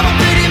 come on,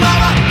 pretty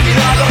mama.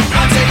 Chicago,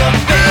 Montego,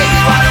 baby,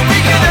 why don't we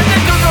go?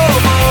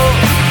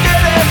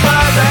 Get it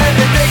fast and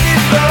take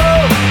it slow.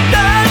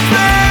 That's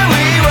where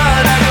we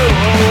wanna go.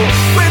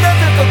 With a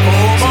little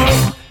Como.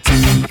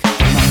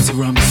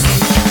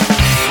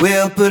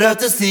 We'll put out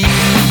to sea.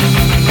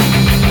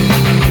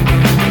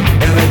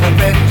 And with a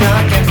big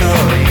truck and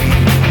glory.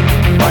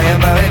 Why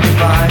am I ready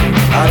fine?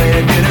 I'll let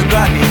it do the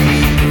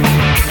gravity.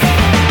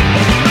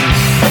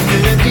 To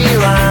the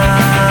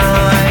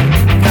line,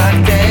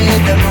 can't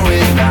take the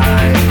movie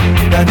line.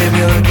 Got the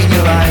milk in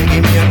your eye,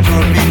 give me a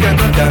trophy, got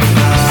the dark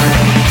side.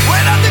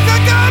 When I think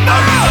I come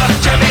out,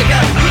 Jamaica,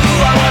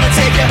 ooh, I wanna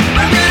take ya.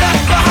 Bermuda,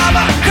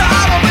 Bahama,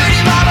 come on, pretty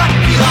mama.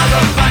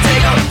 Chicago,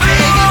 Montego,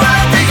 baby, why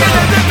don't we go?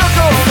 Get it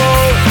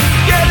Como,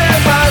 get it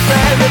fast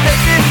and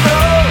take it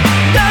slow.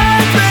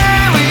 That's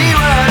where we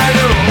wanna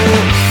go.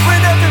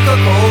 When I think I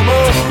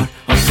Como,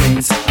 on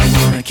planes, I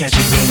wanna catch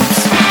a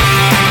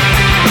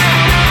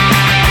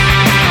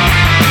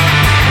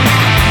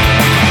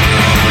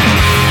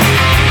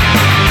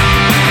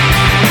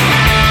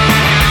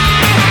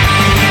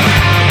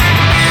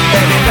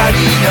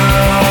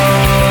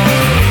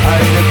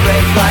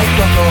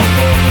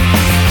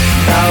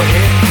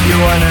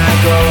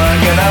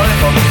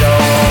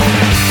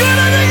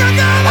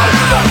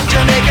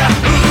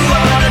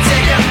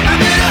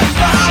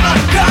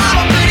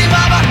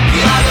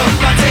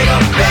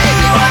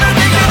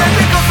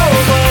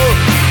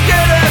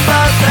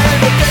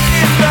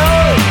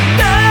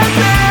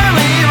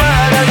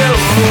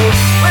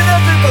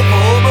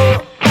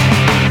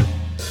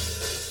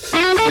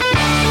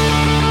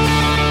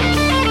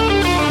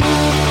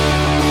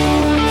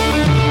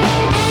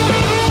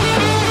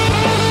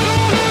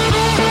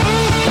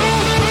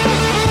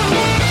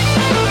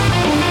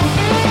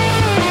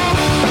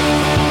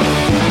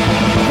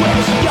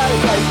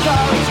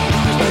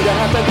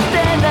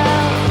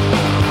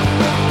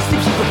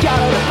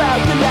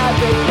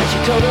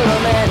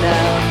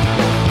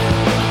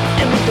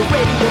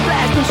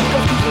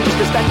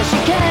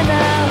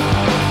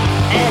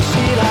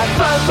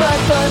fun, fun,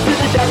 fun to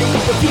the daddy,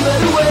 the fever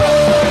away.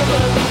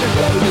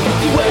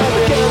 Where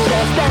the girl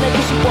can't stand it,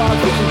 'cause she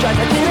walks, and she tries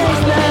to get it,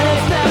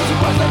 snap, she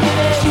walks like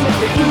it. She makes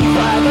the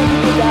E5 under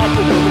the light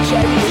with a little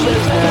cherry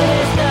shakes.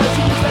 Snap,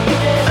 she looks like it.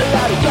 A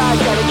lot of guys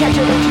gotta catch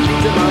her, and she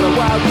leads them on a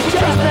wild goose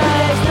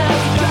chase.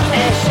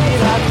 And she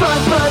like fun,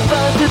 fun,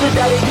 fun to the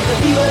daddy, the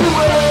fever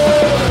away.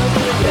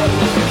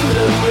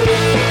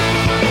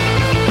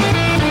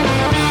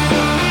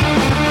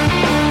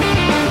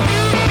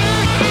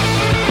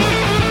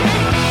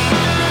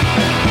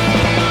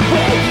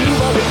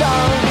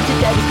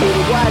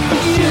 Devastated wife, but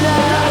you should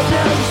have.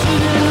 Now you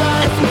should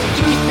have. And since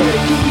you said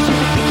it, you should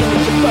be thinking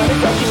that you're funny,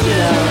 but you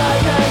should have.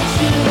 Now you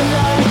should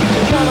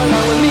have. Come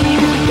along with me,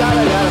 'cause we got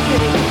a lot of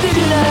feeling. You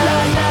should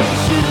have. Now you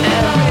should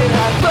have. And we'll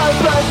have fun,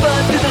 fun,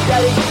 fun to the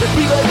daddy, the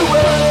fever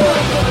away.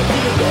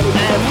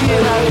 And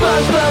we'll have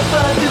fun, fun,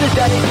 fun to the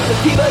daddy, the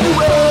fever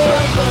away.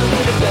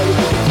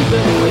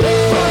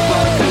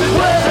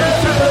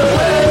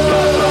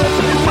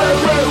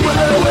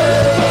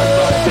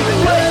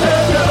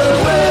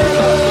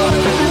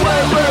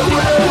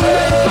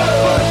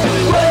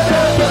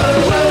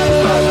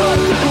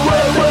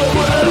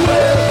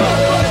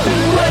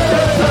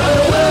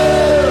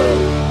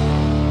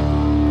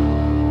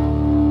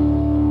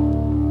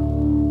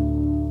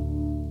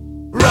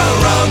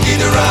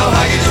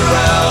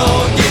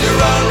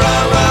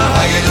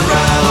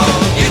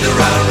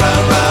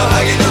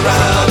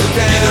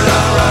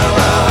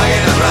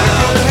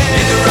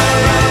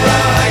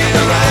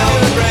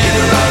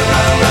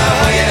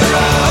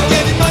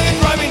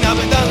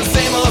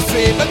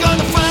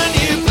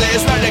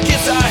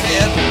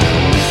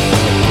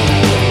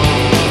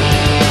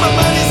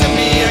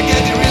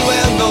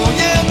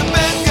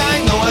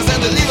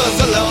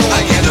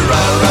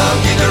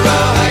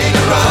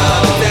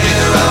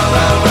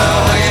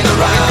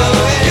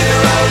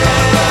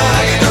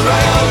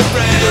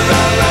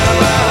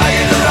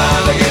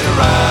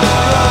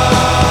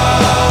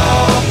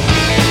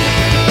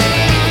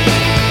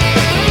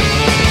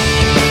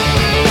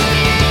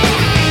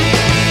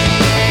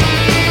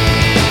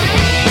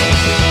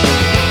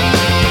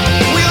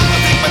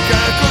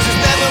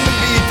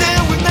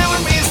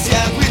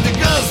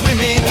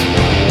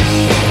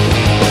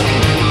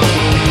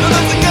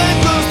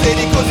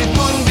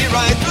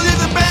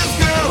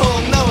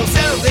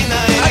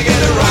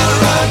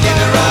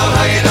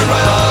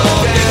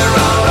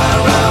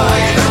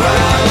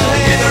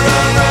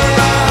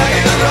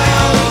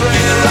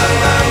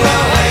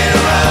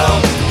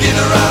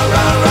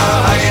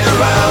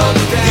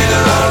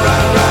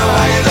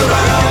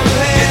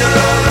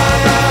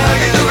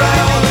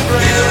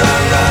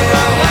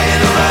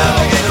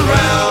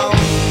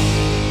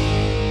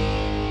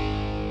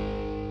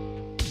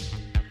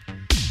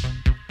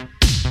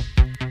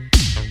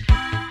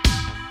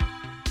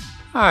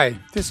 Hi,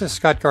 this is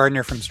Scott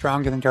Gardner from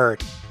Stronger Than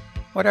Dirt.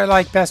 What I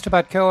like best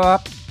about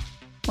Co-op?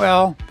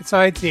 Well,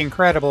 besides the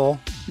incredible,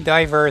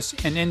 diverse,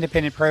 and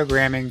independent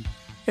programming,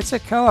 it's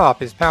that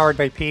Co-op is powered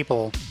by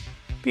people.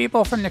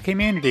 People from the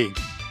community.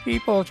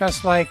 People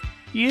just like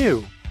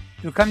you,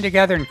 who come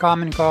together in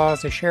common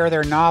cause to share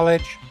their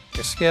knowledge,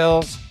 their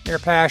skills, their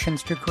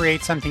passions to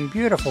create something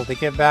beautiful to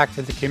give back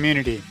to the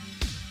community.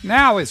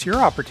 Now is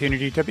your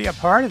opportunity to be a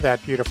part of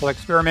that beautiful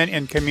experiment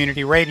in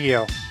community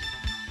radio.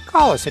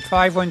 Call us at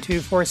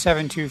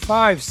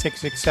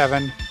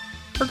 512-4725-667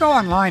 or go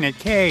online at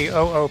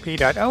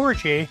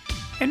koop.org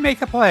and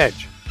make a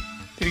pledge.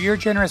 Through your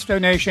generous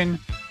donation,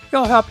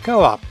 you'll help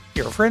Co-op,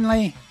 your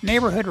friendly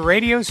neighborhood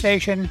radio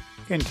station,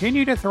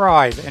 continue to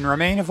thrive and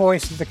remain a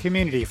voice of the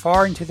community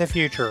far into the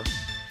future.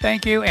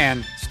 Thank you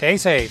and stay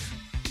safe.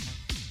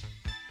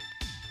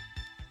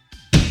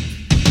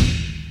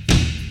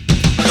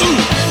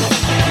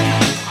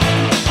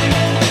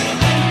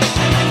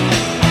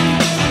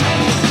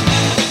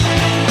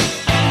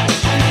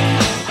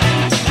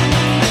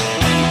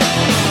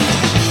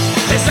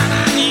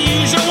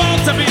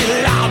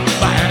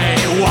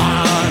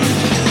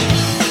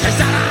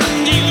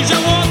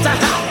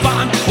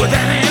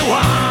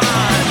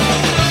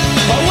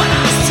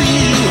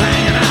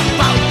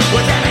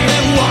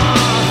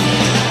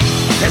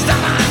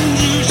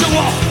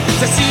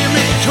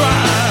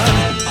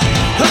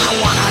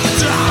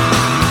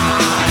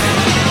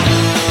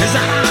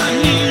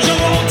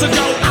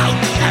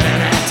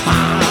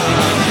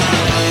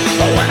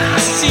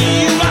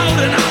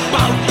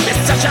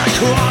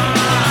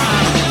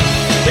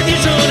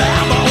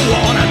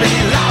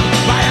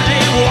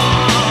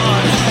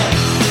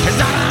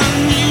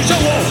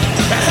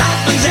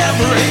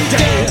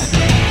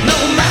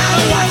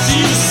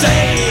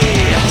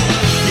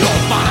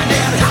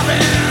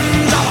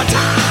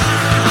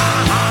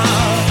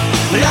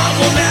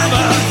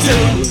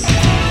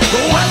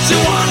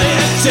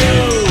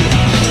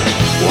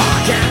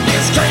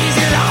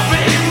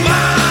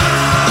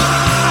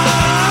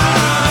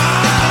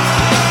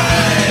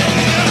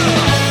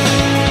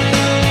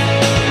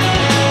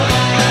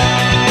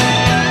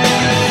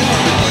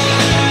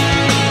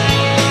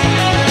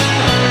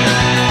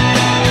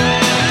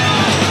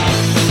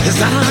 It's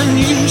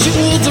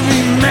unusual to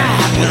be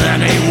mad with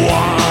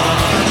anyone.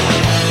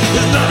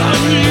 It's not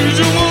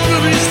unusual to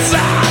be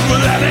sad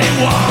with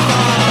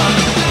anyone.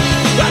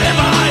 But if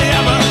I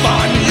ever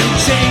find you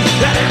change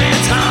at any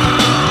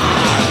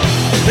time,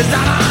 it's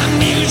not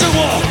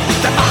unusual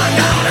to find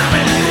out I'm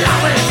in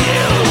love with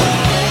you.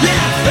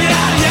 Yeah,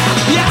 yeah, yeah,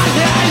 yeah,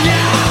 yeah, yeah.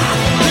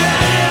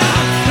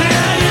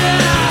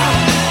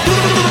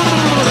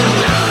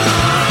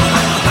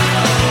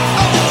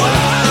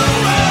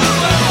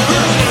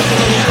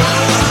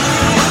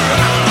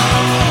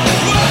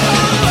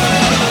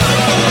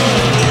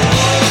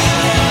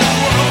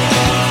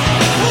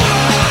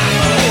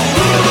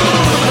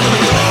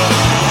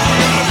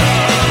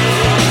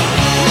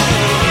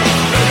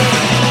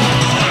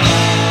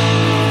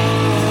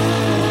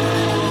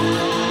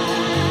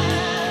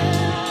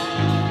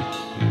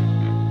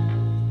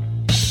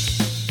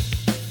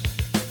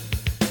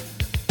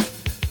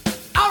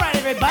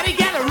 Everybody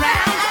gather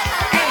round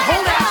and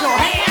hold out your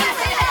hands,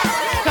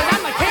 'cause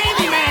I'm the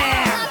Candy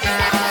Man.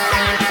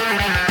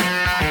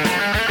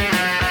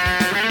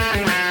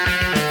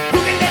 Who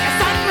can take a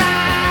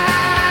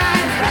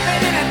sunrise, wrap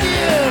it in a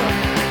dew,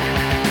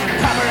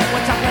 cover it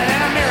with chocolate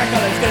and a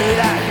miracle is good,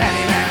 that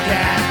Candy Man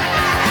can.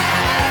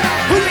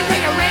 Who can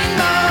take a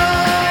rainbow,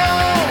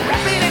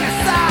 wrap it in a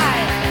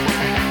sigh,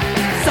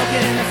 soak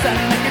it in the sun,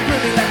 make it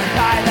groovy lemon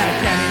pie, that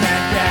Candy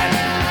Man can.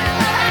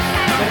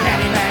 The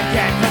Candy Man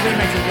can, 'cause he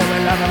makes you feel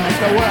in love and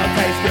makes the world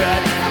taste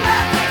good.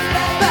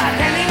 The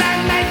Candy Man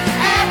makes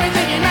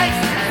everything he makes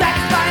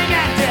satisfying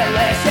and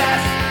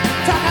delicious.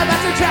 Talk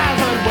about your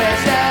childhood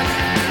wishes,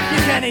 you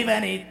can't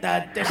even eat the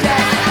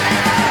dishes.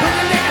 Who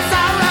can take a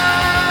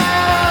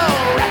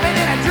sorrow, wrap it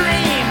in a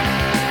dream,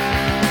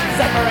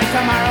 separate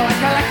tomorrow and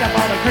collect up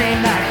all the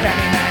cream, that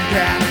Candy Man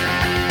can.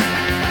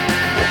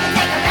 You can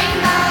take a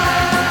rainbow,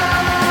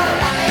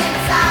 wrap it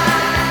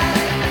inside,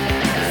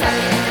 soak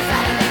it in the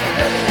sun and make it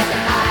groovy like a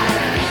pie.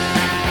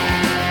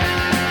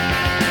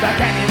 The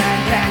Candy Man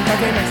can, 'cause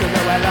he makes you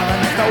feel well love and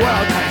makes the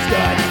world taste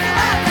good.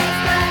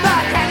 The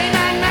Candy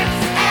Man makes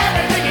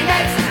everything he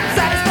makes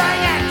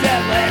satisfying and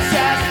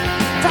delicious.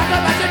 Talk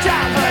about your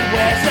childhood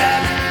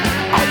wishes,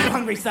 all you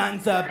hungry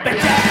sons of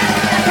bitches.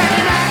 The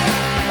Candy Man,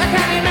 the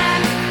Candy Man,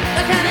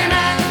 the Candy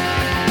Man,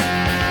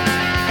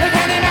 the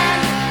Candy Man,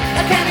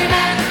 the Candy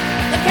Man,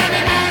 the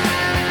Candy Man,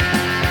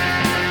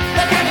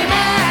 the Candy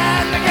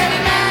Man, the Candy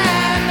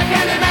Man, the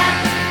Candy Man.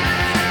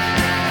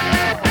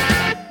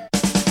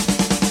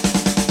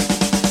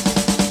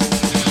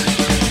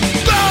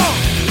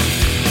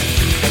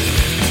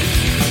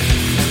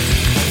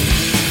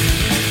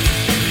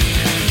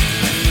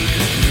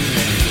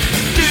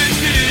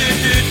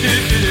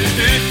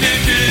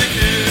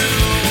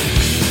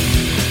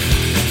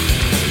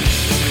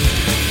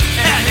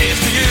 And here's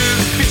to you,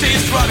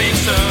 Mrs.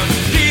 Robinson.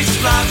 Peace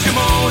loves you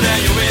more than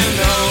you will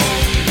know.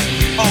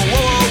 Oh,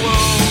 whoa, whoa,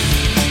 whoa.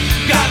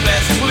 God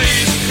bless you,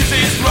 please,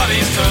 Mrs.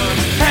 Robinson.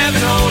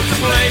 Heaven holds a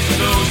place for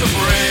those who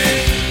pray.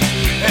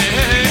 Hey,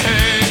 hey,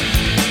 hey,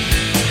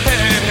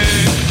 hey,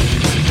 hey.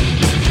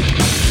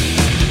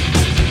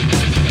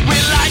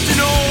 We'd like to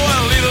know a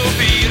little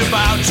bit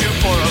about you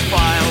for a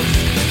while.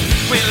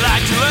 We'd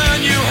like to learn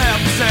you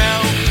help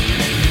yourself.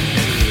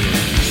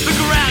 Look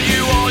around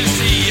you, all you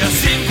see are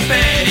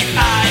sympathetic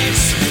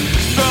eyes.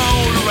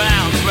 Roll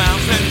around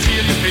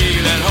until you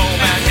feel at home.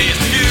 And here's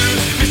to you,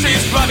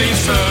 Mrs.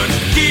 Robinson.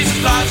 Jesus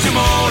loves you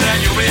more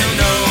than you will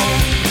know.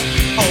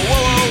 Oh,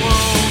 whoa, whoa,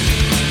 whoa.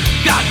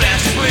 God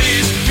bless you,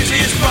 please,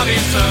 Mrs.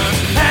 Robinson.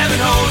 Heaven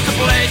holds a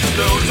place for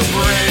those who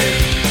pray.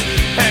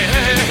 Hey,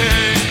 hey,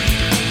 hey,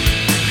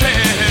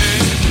 hey, hey.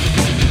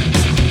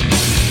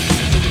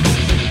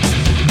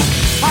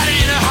 Hiding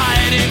in a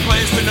hiding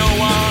place where no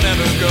one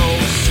ever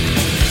goes.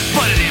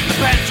 Put it in the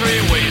pantry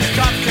with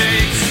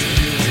cupcakes.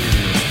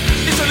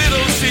 It's a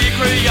little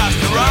secret, just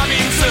the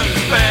Robinson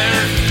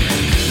affair.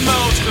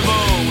 Most of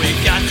all, we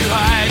got to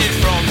hide it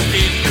from the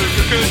kid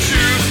who could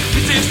choose.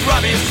 Mrs.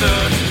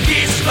 Robinson,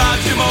 Jesus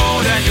loves you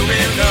more than you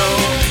will know.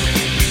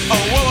 Oh,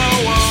 whoa, whoa,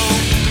 whoa.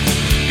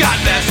 God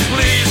bless you,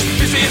 please,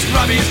 Mrs.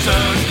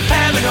 Robinson.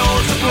 Heaven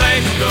holds a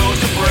place for those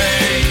who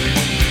pray.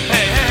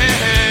 Hey, hey,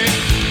 hey,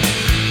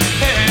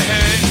 hey,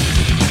 hey.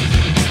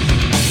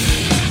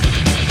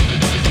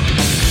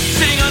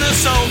 Sitting on a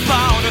sofa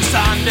on a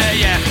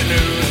Sunday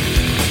afternoon.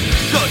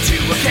 Go to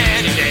a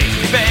candidate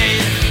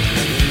debate.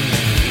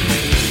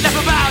 Laugh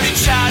about it,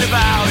 shout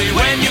about it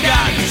when you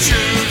got to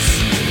choose.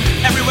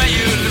 Everywhere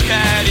you look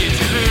at it,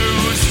 you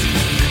lose.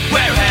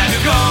 Where have you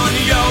gone,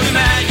 yo, the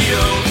man,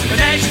 yo? The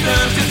nation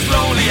turns its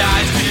lonely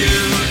eyes to you.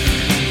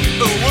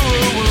 Ooh,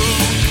 ooh, ooh.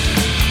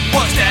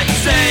 What's that to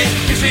say?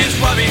 Mrs.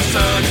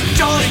 Robinson,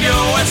 joining you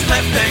has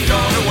left and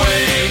gone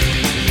away.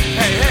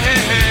 Hey, hey,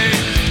 hey, hey.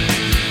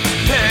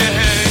 Hey,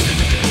 hey.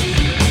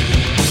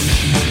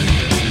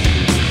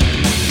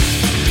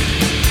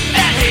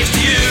 And here's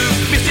to you,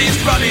 Mrs.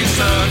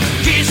 Robinson.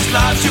 Jesus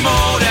loves you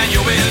more than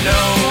you will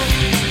know.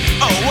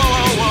 Oh, whoa,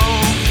 whoa,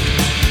 whoa.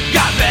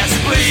 God bless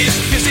you, please,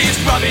 Mrs.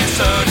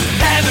 Robinson.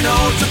 Heaven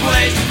holds a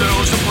place for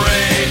those who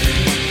pray.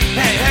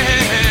 Hey, hey,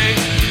 hey, hey.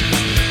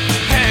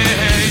 Hey,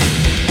 hey.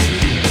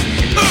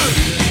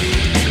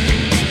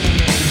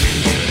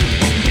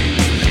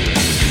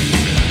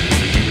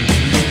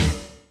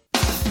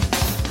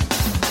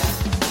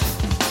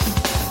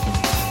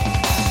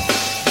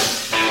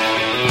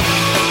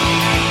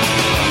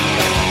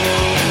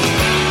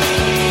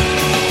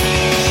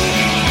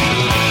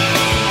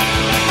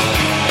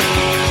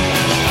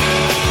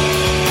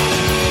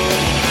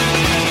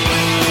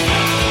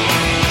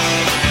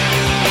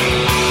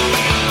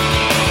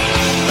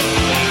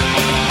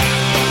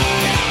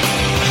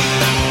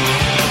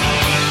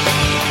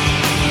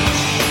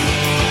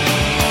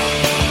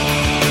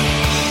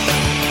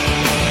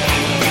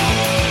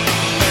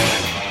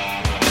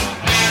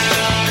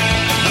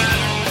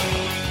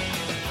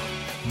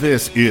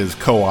 This is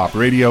Co-op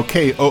Radio,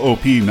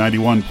 KOOP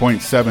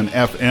 91.7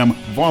 FM,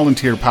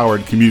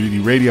 volunteer-powered community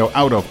radio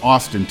out of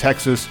Austin,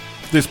 Texas.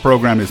 This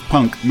program is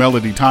Punk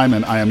Melody Time,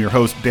 and I am your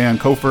host, Dan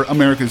Kofer,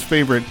 America's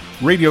favorite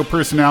radio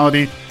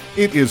personality.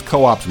 It is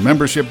Co-op's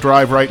membership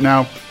drive right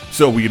now,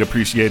 so we'd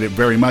appreciate it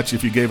very much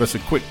if you gave us a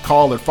quick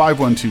call at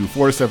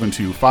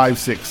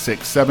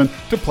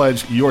 512-472-5667 to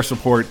pledge your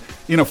support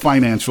in a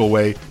financial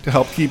way to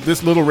help keep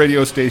this little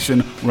radio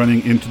station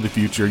running into the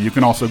future. You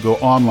can also go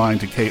online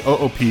to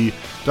koop.org.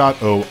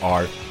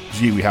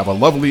 We have a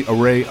lovely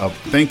array of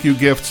thank you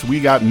gifts. We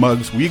got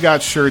mugs, we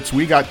got shirts,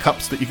 we got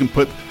cups that you can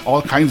put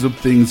all kinds of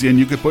things in.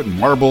 You could put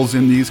marbles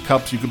in these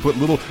cups. You could put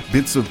little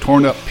bits of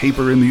torn up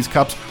paper in these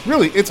cups.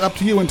 Really, it's up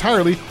to you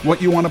entirely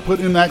what you want to put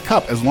in that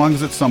cup, as long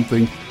as it's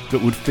something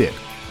that would fit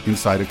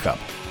inside a cup.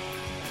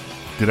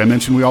 Did I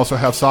mention we also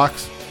have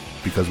socks?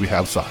 Because we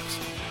have socks.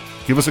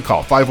 Give us a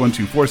call,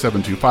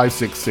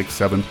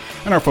 512-472-5667,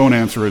 and our phone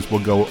answerers will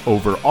go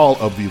over all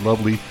of the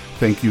lovely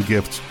thank you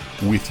gifts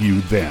with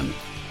you then.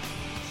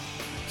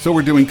 So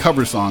we're doing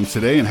cover songs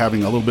today and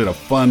having a little bit of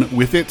fun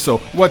with it. So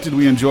what did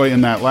we enjoy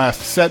in that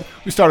last set?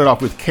 We started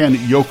off with Ken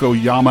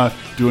Yokoyama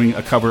doing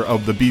a cover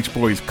of the Beach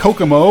Boys'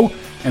 Kokomo,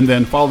 and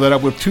then followed that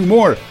up with two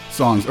more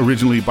songs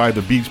originally by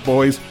the Beach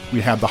Boys.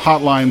 We had the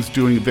Hotlines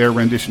doing their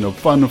rendition of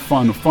Fun,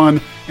 Fun,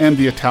 Fun, and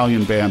the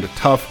Italian band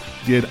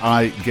Tough, Did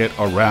I Get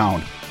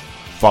Around.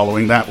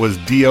 Following that was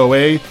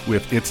DOA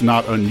with It's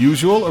Not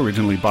Unusual,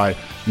 originally by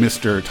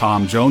Mr.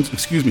 Tom Jones.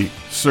 Excuse me,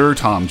 Sir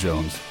Tom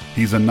Jones.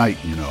 He's a knight,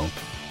 you know.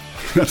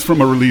 That's from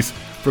a release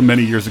from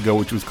many years ago,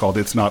 which was called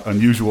It's Not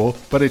Unusual,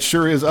 but it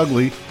sure is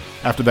ugly.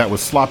 After that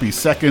was Sloppy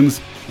Seconds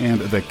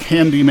and The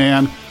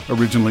Candyman,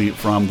 originally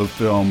from the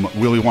film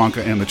Willy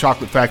Wonka and the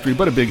Chocolate Factory,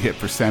 but a big hit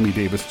for Sammy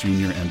Davis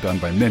Jr. and done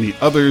by many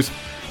others.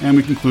 And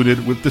we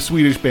concluded with the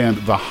Swedish band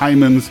The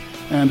Hymens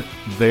and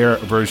their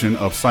version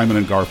of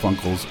Simon &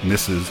 Garfunkel's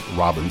Mrs.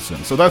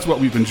 Robinson. So that's what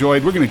we've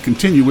enjoyed. We're going to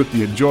continue with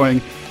the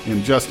enjoying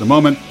in just a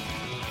moment.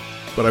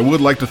 But I would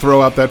like to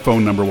throw out that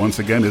phone number once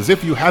again, as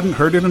if you hadn't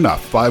heard it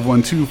enough,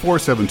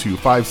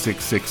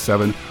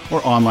 512-472-5667,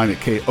 or online at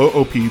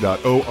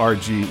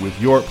koop.org with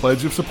your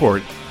pledge of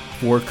support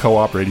for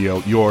Co-op Radio,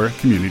 your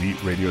community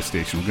radio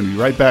station. We're going to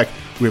be right back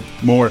with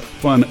more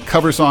fun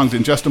cover songs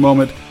in just a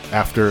moment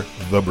after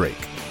the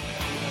break.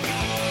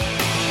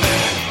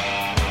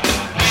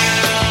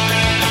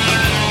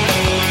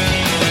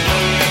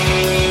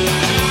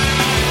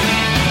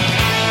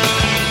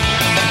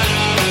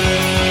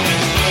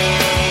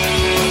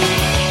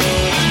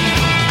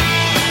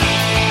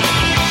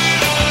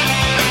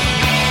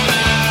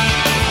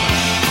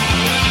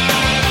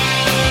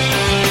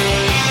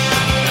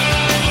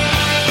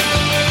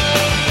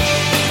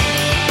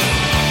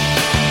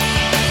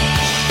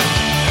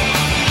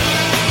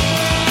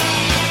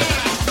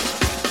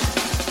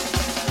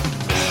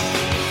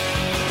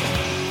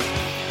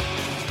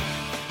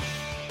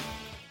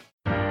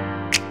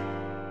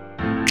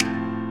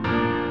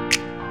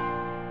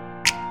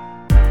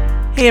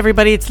 Hey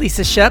everybody, it's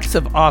Lisa Sheps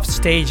of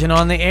Offstage and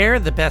On the Air,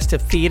 the best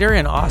of theater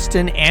in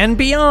Austin and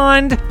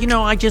beyond. You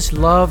know, I just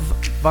love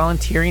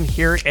volunteering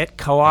here at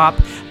Co-op.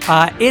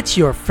 It's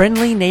your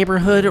friendly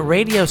neighborhood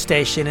radio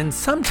station, and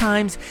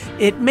sometimes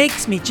it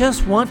makes me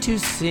just want to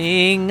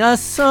sing a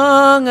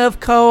song of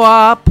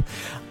Co-op.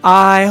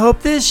 I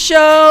hope this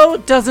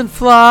show doesn't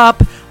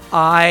flop.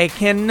 I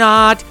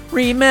cannot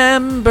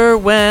remember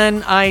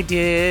when I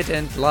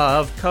didn't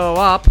love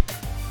Co-op.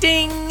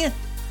 Ding!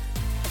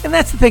 And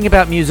that's the thing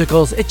about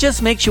musicals, it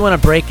just makes you want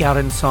to break out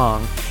in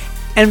song.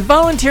 And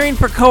volunteering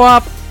for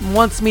Co-op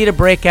wants me to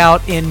break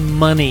out in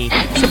money.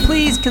 So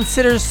please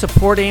consider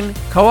supporting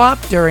Co-op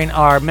during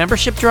our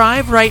membership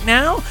drive right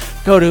now.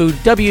 Go to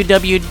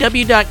www.koop.org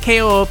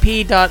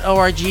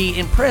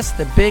and press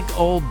the big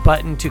old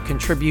button to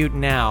contribute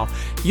now.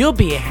 You'll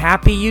be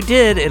happy you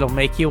did. It'll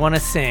make you want to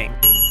sing.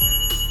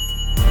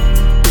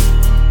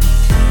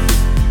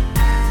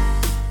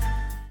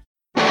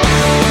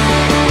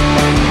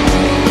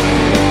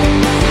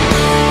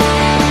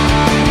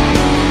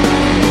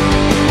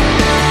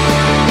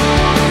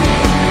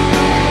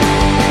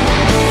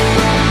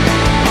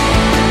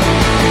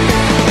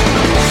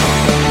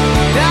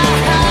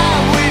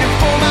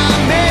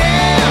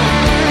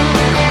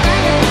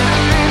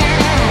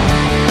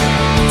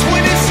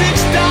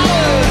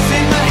 $26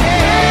 in my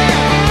hand.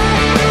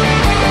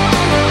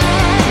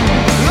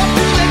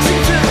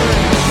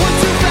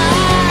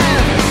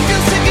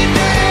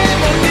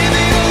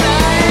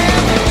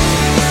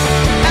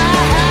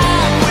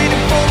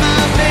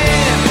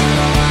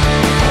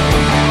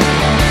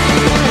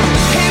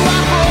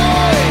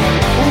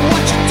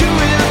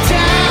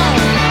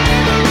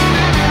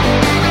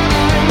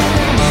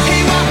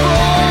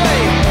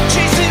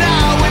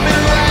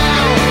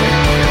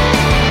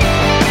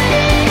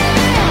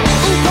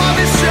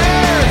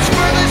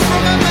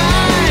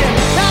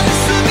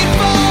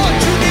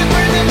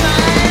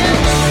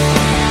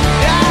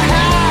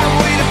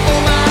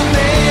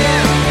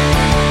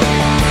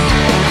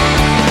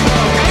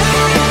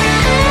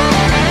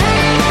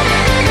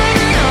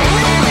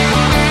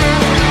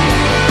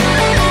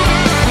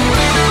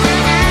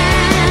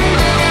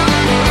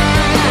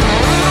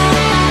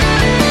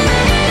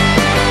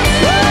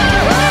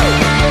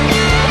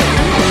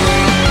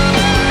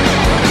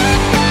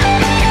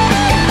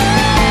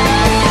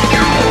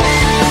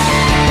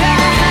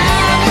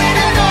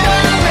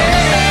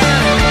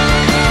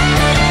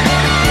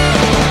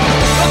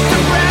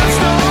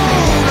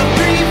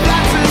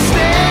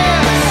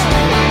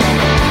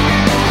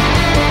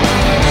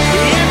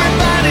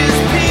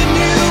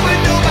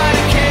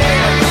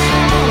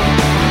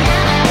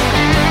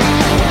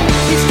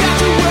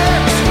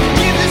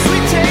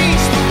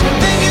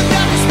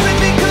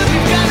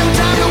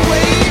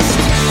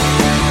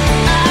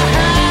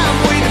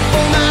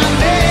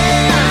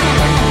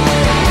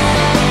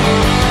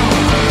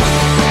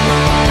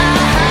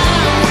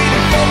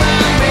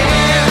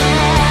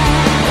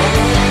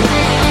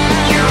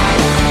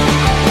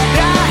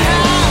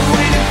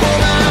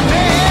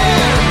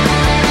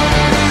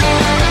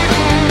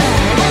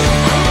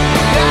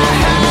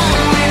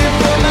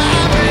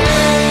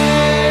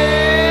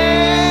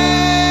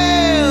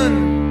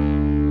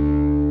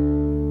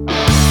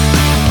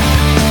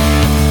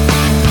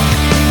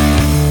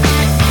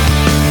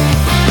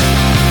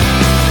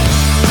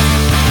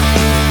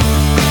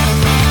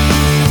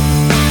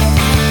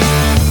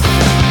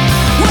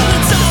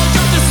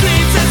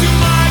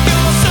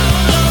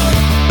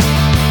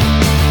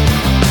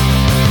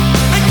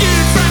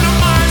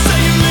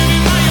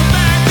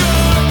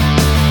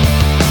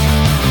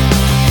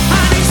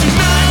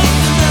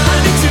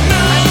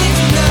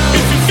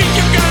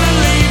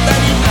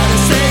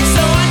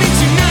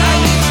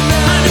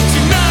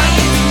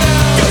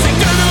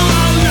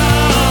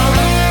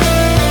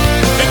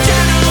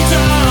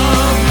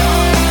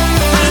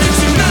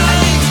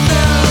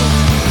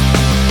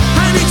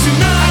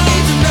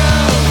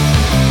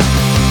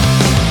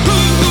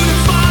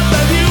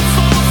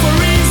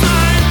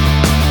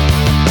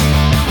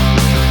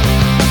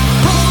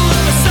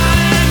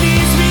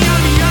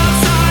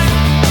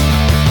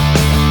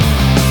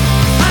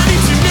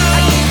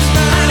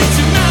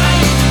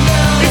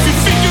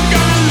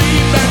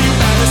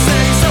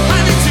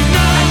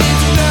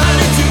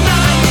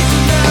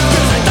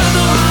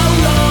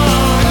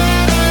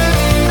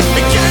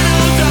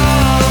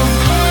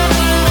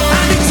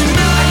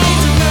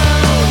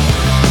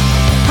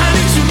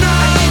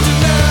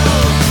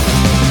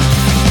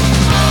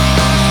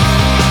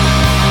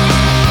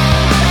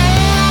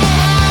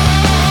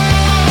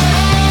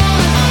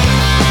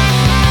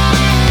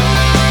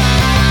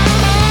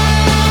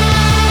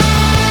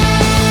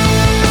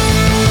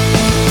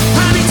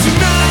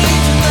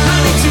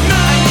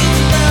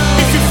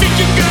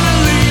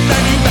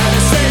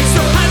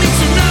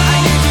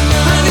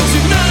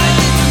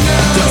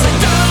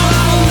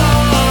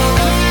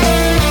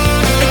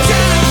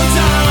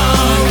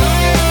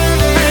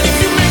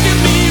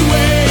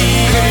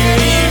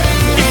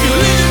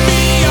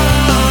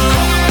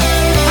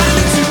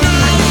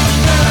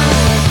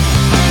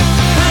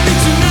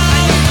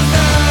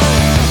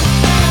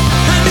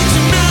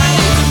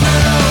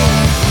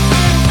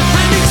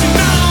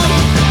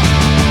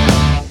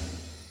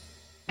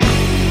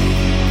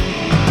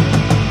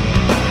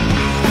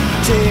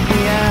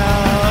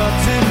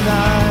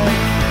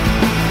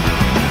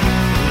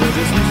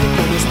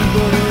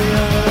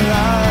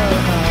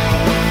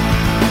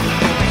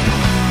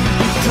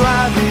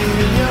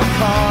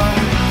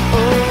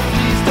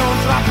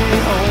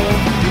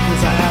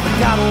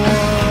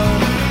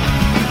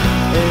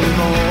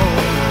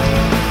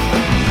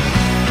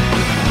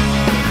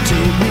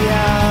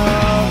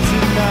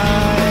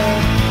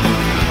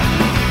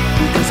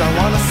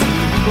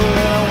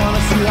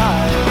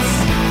 lights.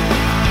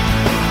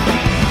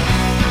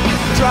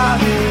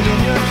 Driving in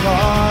your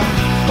car,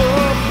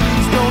 oh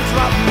please don't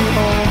drop me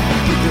home,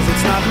 because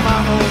it's not my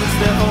home, it's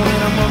their home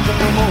and I'm home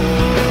no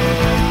more.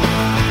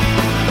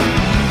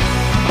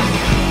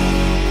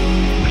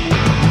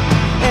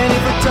 And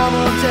if a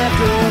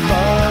double-decker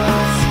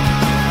bus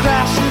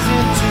crashes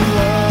into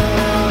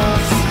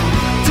us,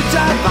 to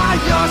die by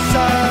your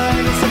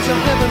side is such a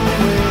heavenly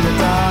way to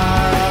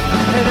die.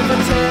 And if a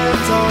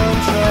 10-ton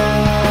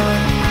truck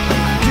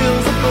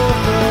kills the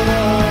both of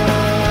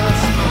us,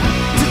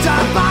 to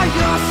die by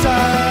your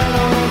side,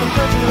 all the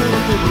pleasure of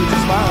the privilege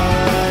is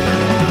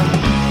mine.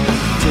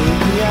 Take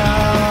me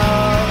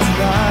out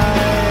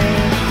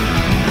tonight,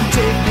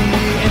 take me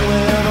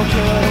anywhere, I don't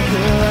care, I don't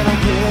care, I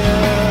don't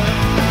care.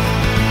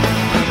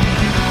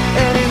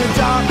 And in the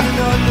dark and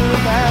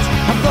underpass,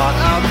 I thought,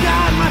 oh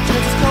God, my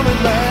chance is coming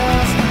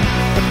last.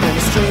 But then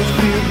a strange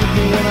fear hit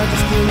me and I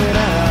just couldn't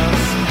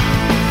ask.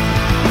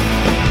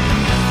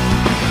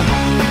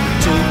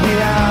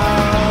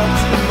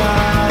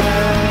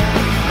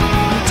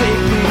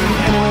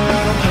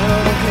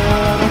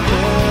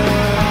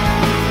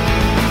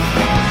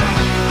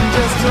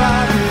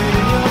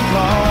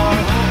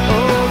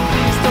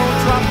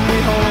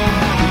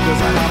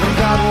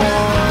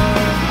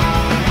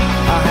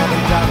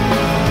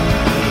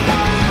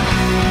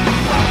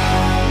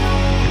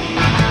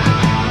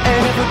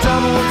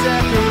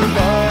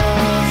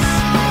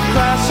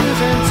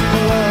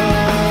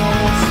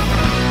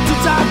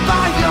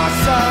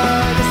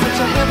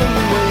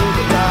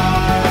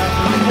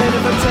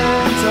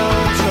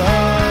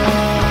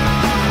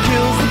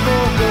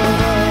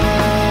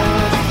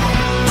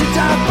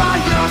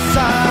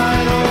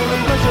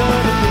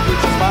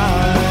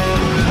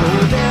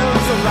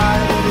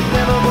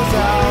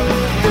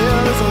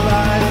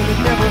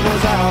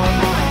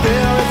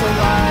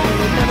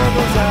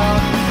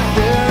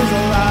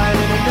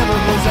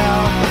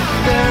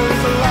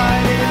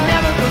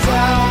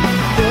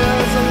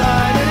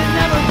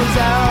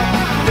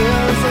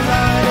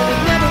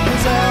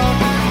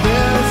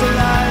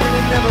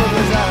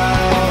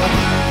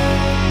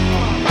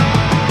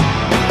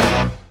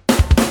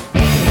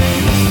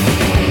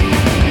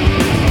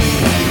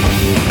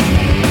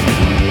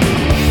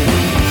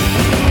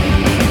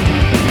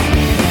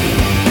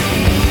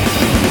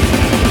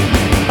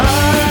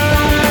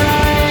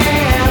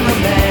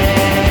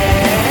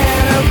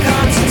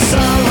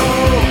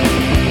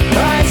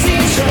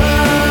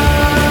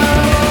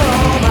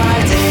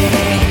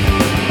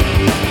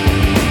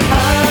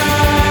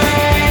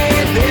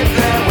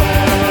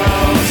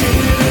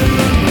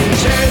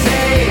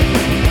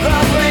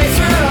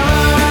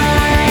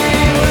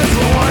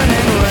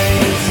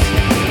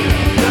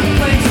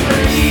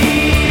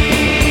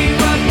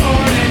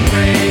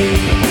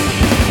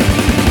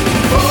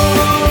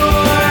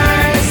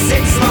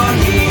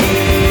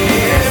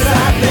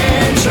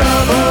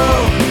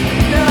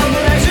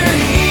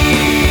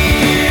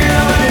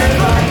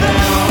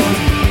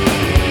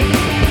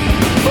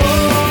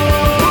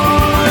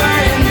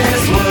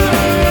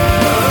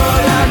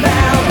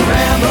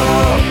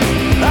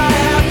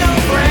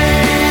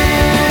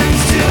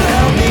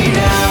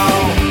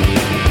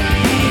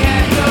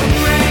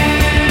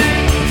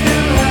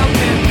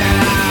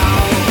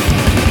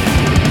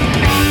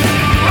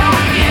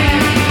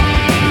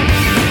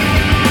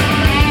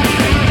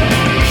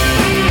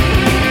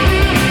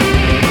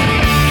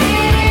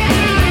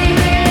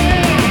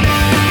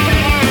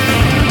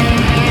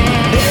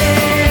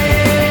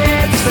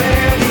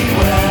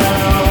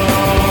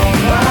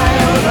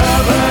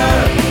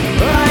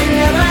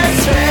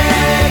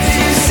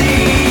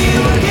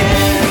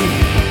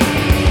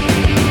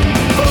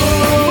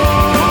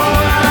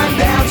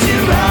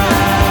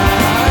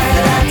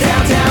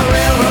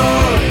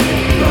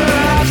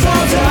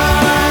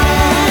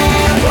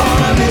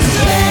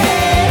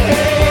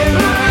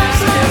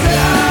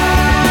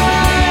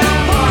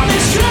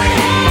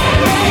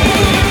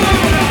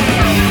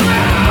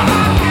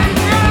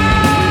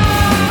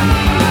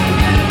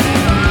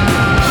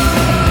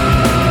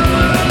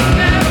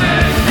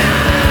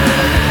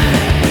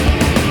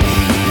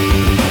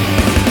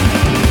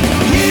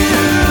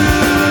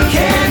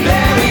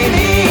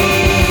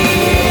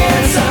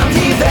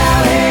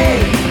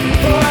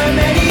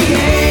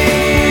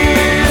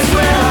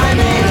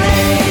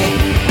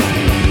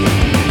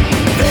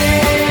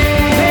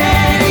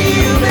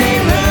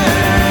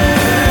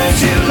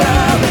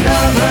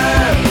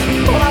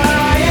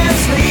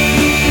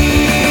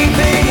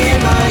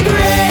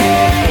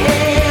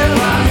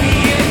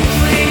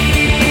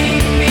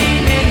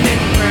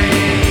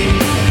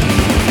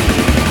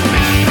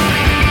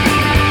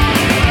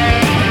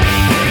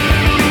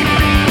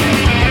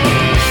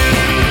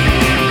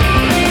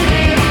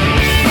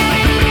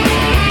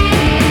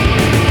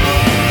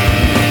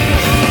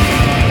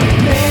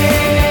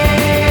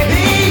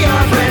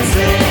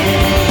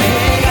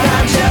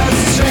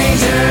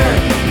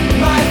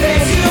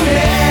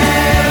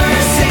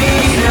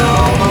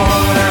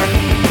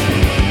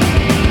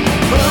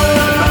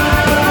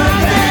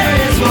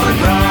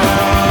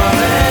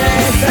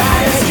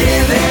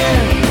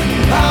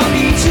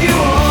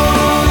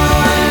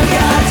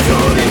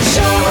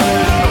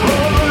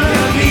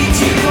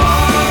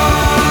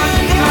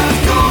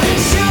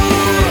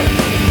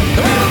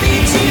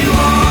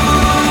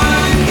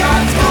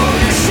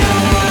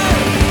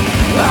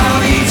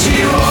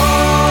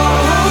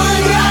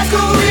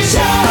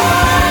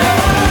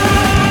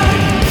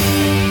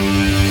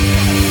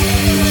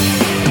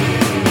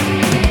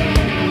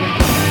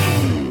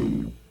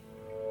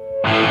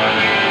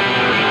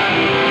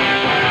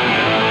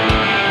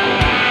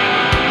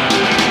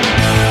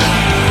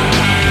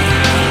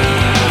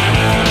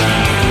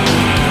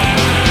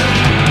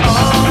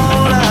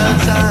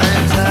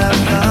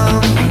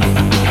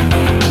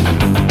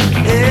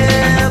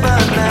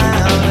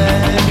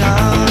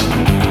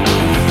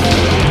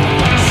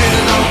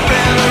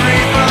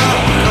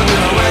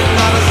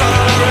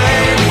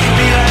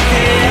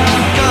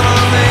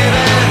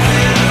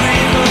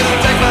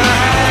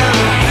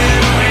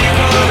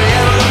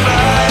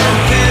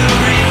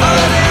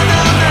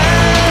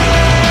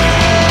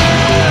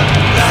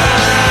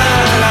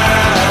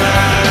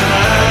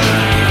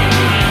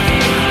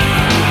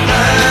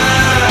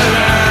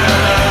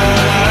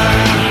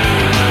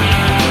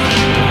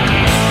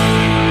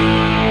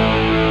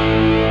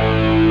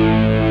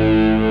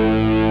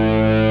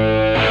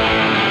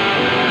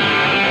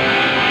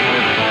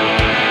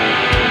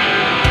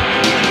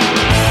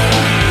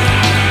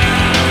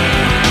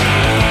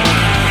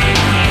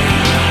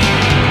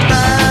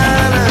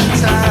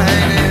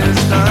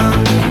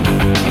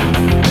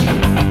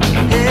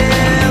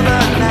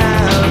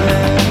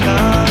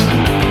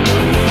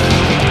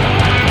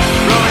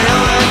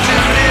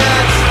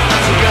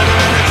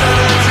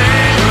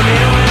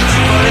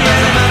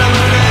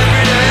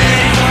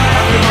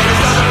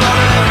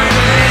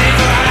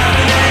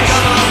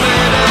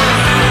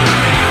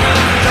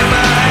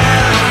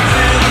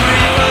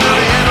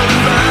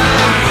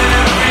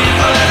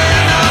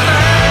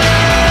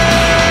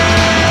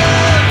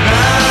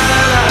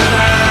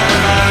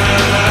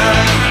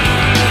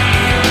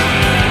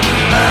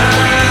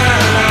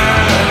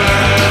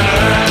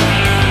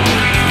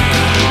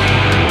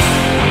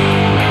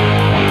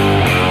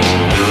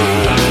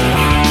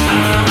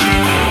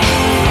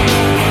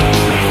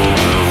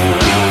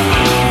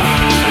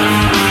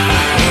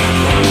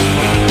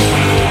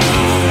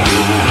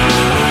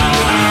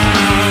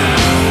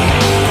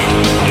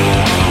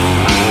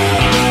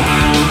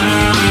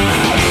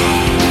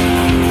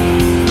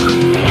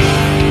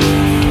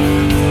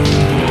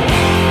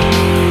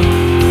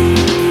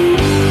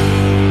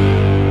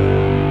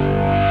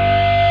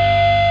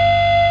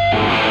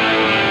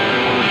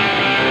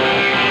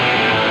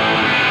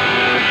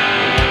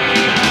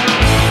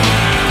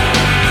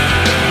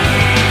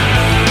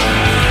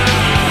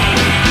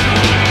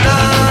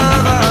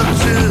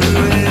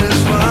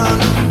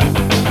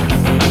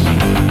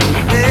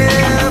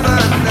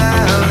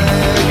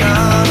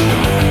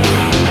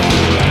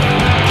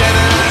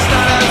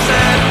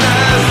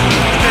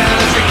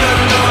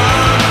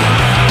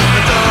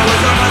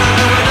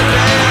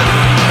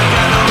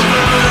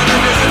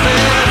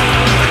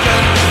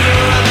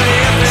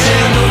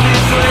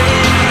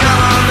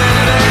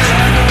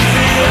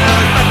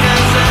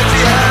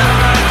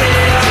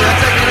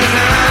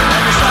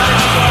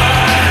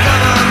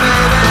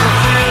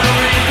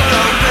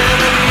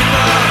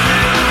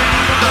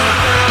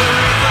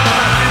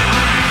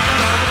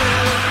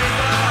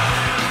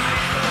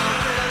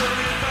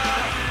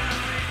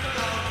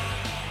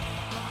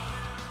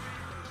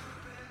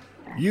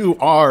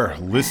 are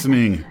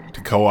listening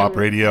to Co-op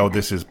Radio.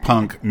 This is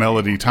Punk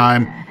Melody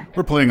Time.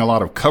 We're playing a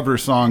lot of cover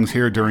songs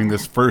here during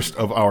this first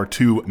of our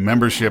 2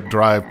 membership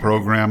drive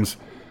programs.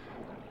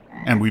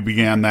 And we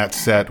began that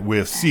set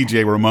with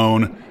CJ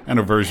Ramone and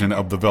a version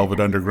of the Velvet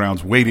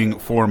Underground's Waiting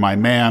for My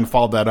Man.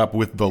 Followed that up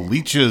with the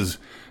Leeches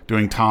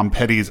doing Tom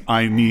Petty's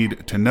I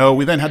Need to Know.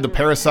 We then had the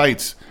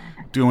Parasites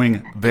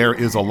doing There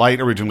Is a Light,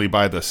 originally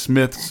by the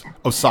Smiths,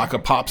 Osaka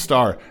Pop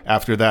Star.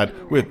 After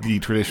that, with the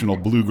traditional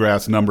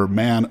bluegrass number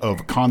Man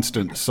of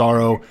Constant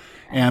Sorrow.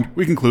 And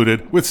we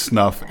concluded with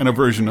Snuff and a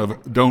version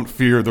of Don't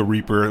Fear the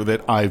Reaper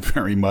that I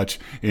very much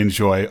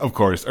enjoy, of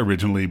course,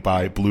 originally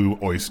by Blue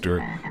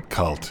Oyster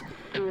Cult.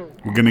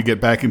 We're going to get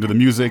back into the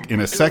music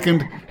in a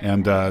second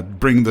and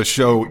bring the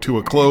show to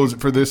a close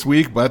for this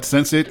week. But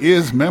since it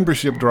is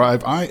Membership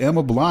Drive, I am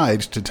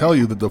obliged to tell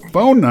you that the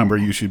phone number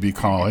you should be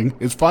calling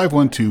is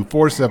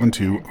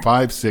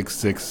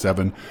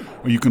 512-472-5667.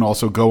 Or you can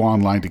also go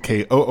online to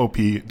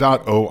koop.org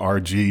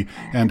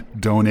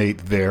and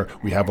donate there.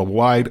 We have a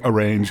wide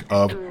range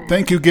of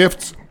thank you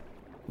gifts.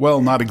 Well,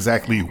 not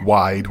exactly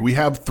wide. We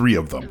have 3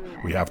 of them.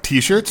 We have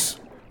t-shirts,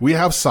 we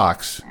have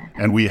socks,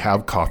 and we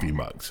have coffee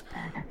mugs.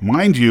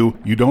 Mind you,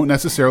 you don't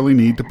necessarily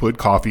need to put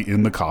coffee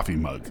in the coffee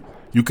mug.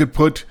 You could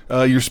put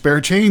your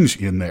spare change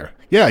in there.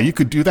 Yeah, you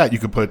could do that. You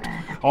could put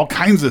all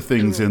kinds of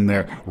things in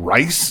there.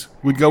 Rice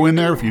would go in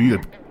there if you need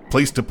a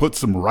place to put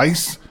some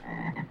rice.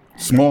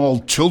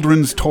 Small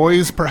children's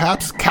toys,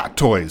 perhaps. Cat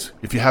toys,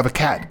 if you have a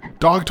cat.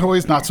 Dog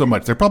toys, not so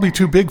much. They're probably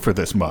too big for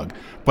this mug.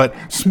 But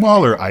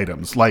smaller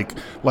items like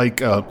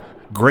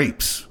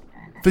grapes.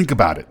 Think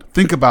about it.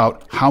 Think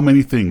about how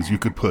many things you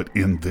could put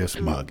in this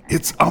mug.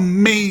 It's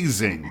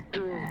amazing.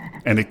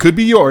 And it could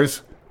be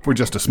yours for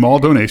just a small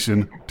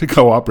donation to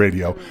Co-op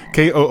Radio,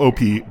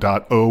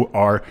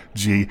 koop.org,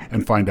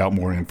 and find out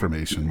more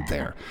information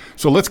there.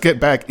 So let's get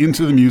back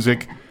into the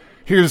music.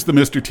 Here's the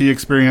Mr. T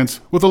Experience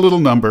with a little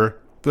number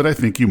that I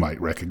think you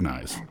might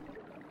recognize.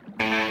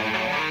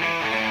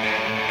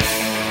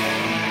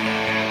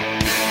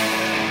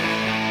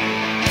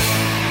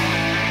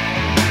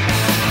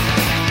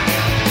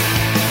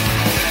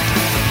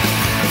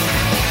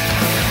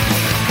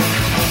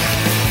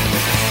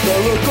 The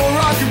local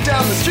rock group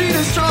down the street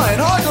is trying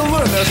hard to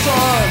learn their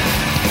song.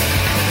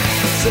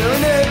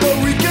 Serenade the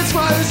weekend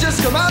spiders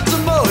just come out to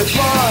mow its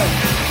lawn.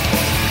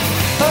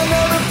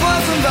 Another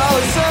Pleasant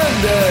Valley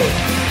Sunday,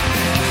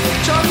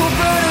 chocolate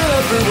burning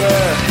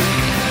everywhere.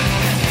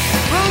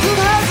 Rows of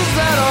houses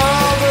that are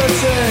all the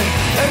same,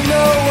 and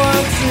no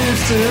one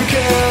seems to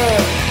care.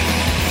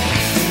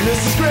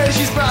 Mrs. Gray,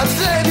 she's proud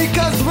today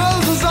because the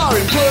roses are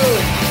in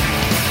bloom.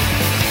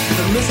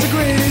 And Mr.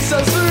 Green, he's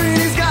so serene,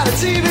 he's got a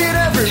TV in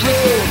every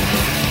room.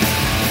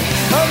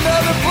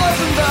 Another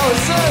Pleasant Valley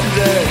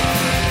Sunday,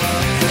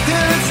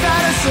 here in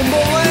status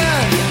symbol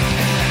land.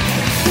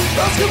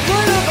 Those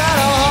complain about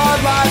how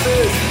hard life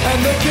is, and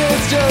the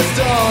kids just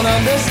don't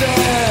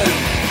understand.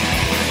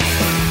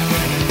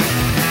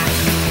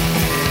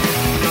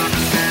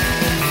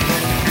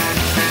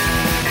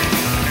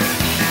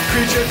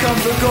 Creature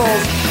comfort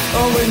goals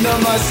only numb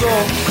my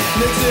soul,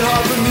 makes it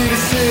hard for me to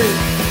see.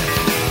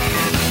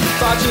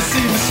 Thoughts just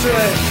seem to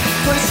stray,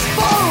 places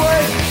far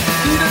away,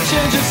 need a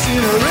change of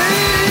scenery.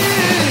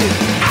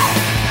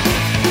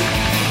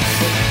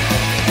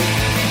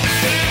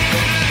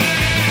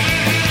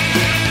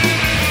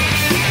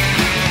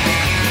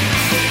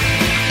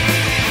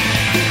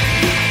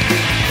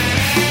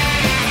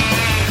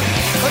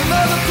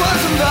 Another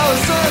Pleasant Valley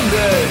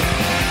Sunday,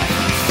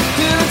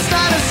 here in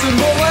status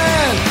symbol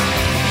land.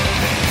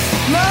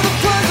 Another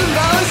Pleasant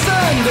Valley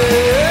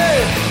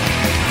Sunday,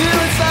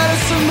 here in status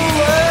symbol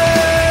land.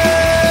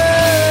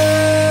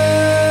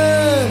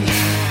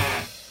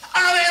 I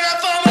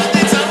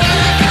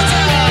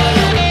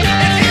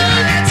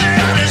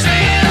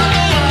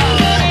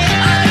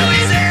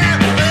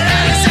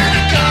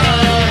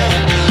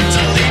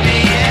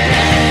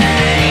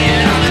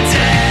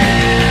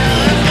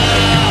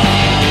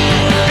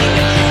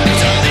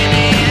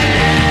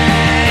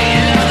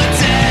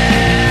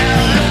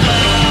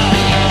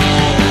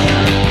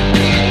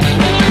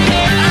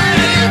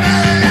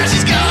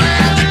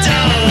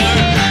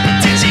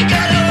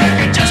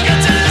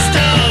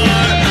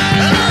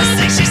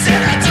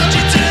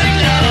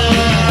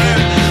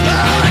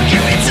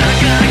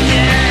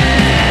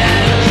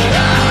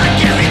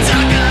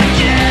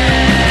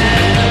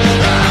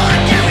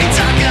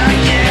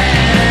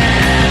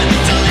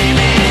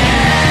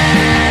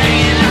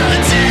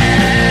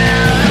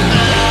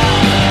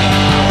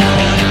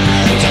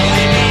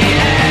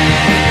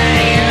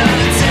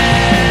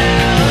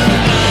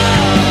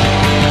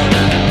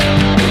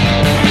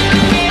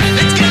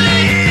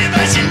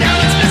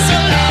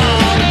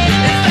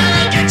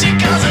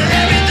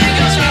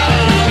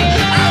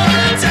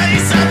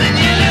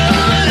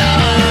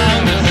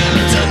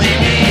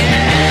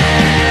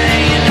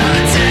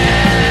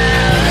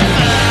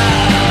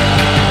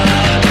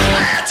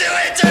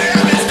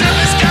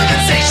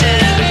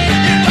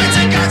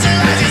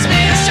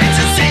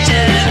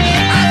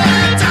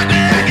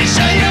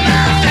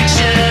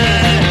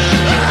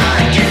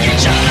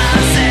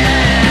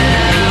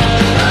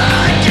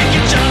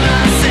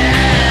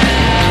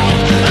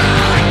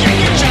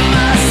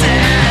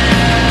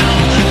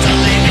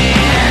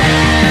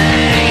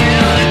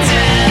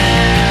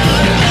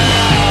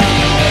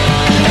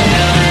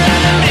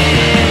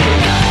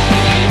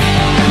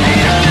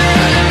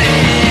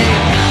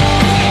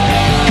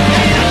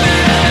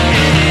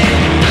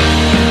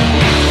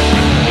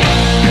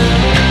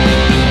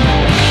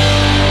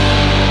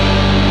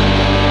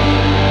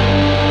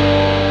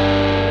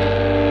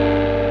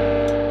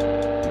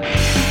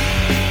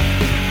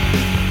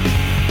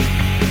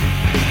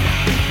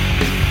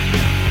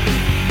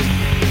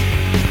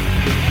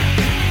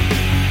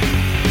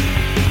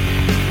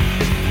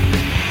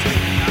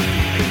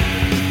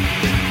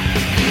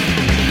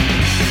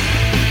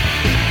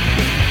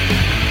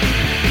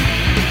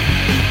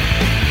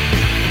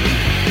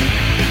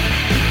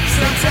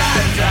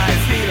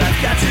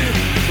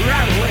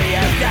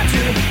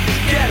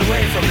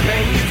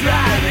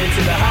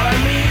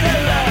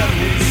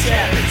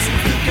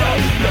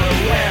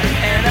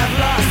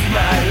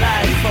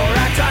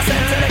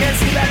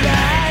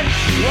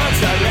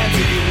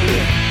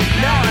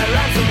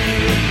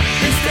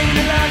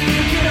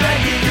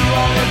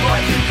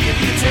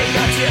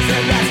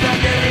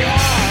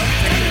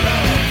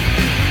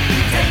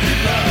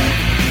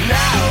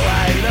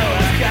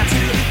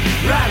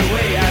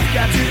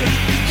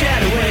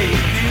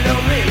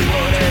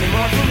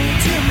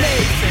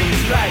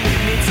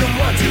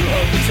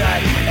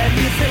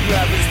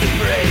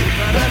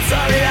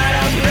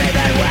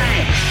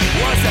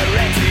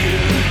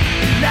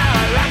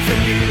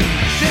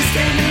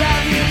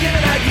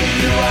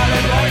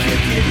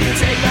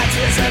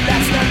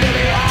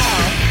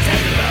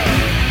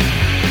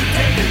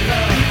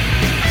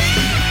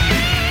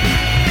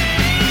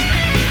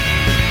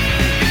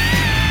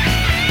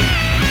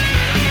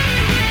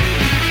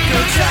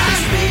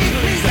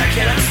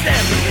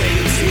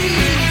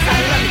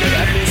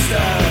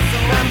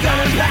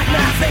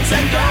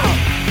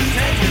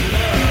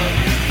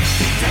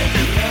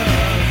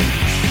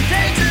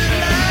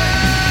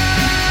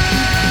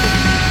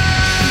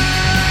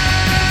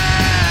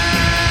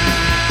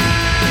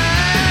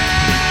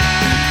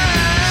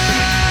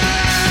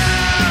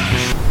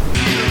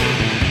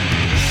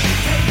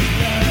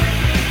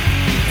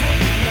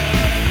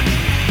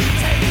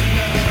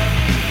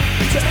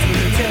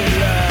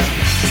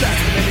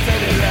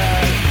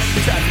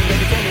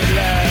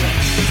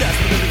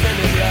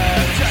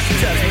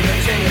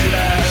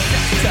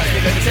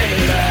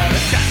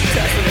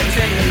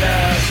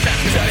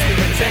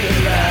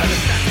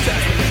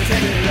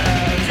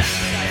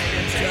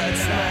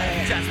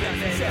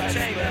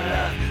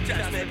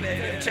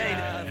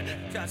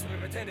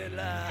it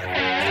loud.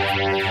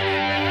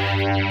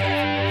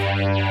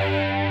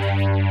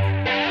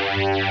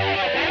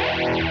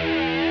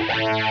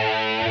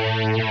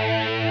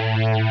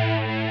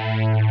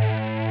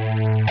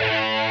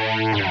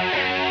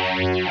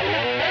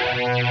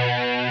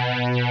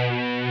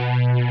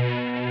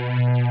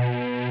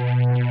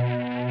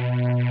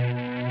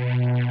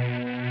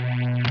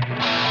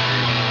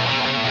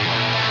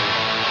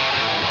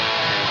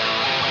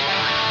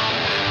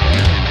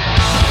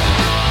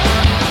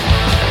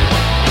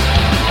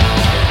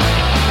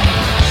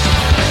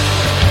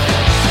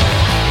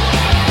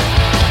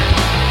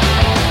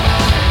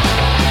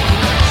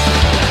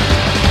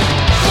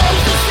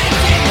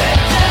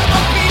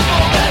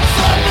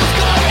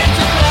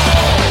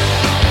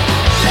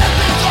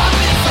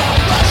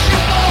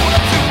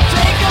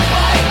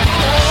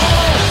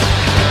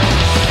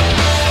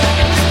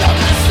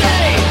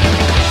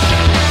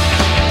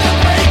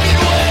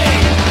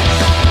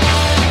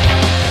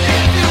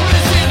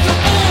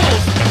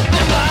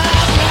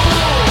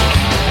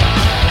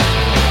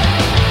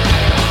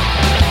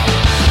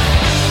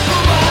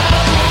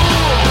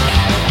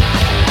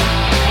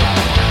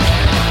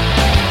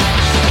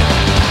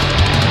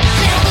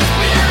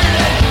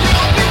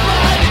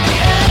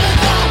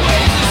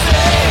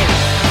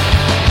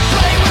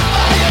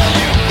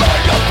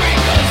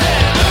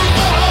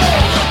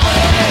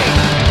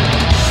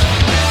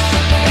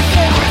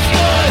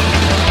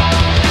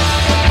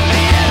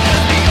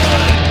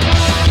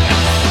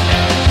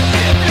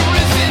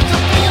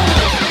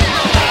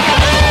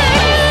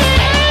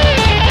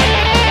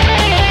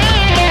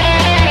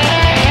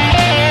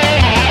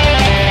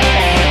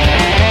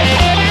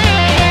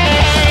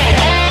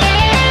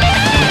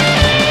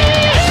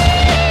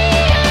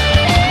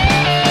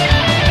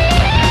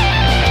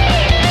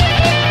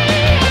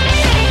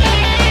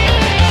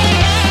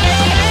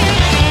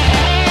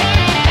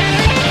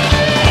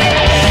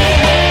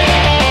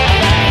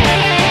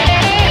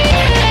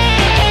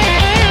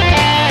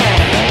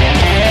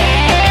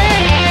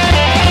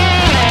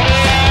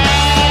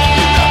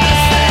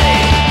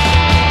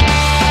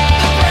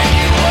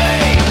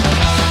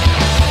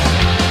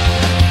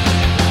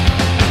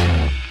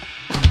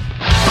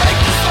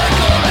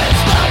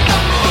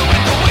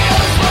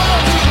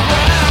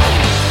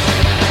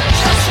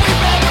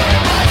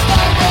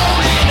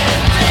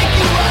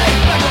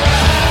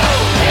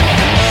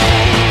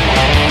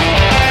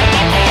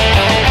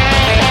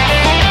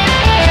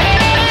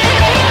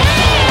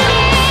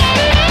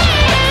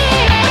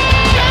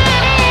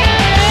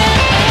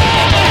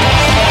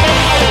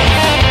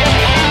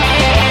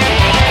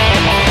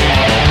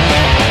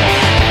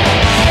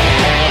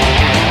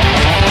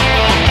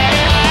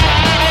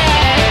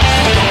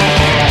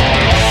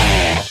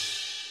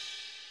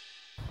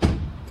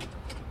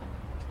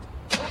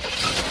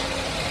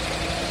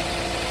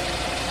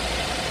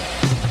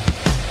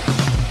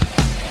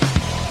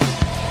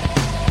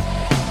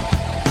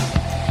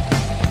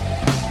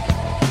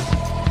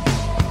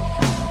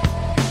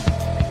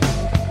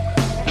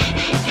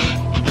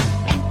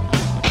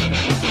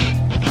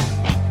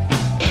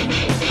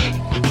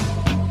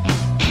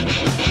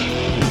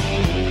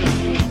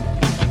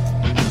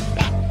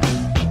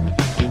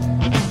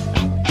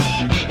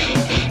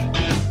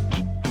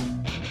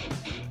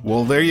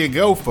 Well, there you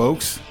go,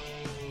 folks.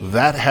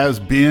 That has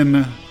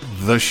been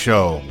the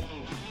show.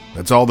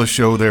 That's all the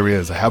show there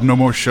is. I have no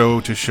more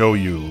show to show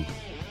you.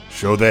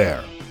 Show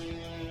there.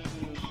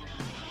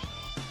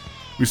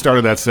 We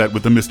started that set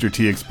with the Mr.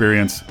 T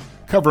Experience,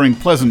 covering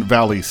Pleasant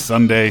Valley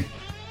Sunday.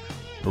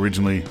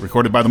 Originally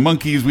recorded by the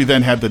Monkees, we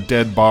then had the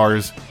Dead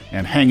Bars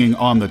and Hanging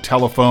on the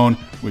Telephone,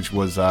 which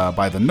was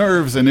by the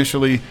Nerves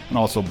initially, and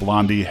also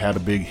Blondie had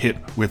a big hit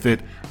with it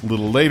a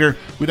little later.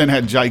 We then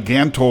had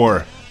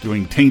Gigantor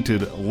doing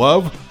Tainted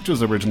Love, which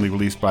was originally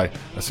released by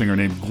a singer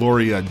named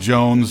Gloria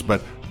Jones,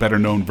 but better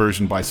known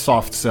version by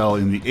Soft Cell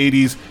in the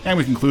 80s. And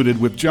we concluded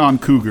with John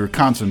Cougar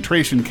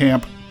Concentration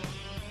Camp.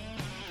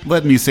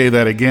 Let me say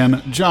that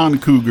again, John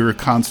Cougar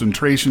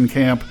Concentration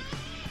Camp,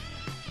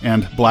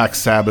 and Black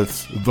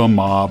Sabbath's The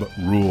Mob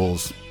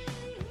Rules.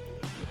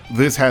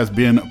 This has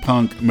been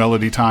Punk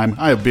Melody Time.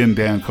 I have been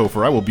Dan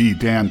Kofer. I will be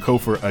Dan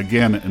Kofer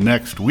again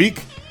next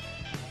week.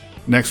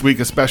 Next week,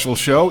 a special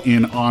show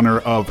in honor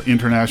of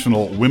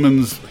International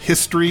Women's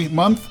History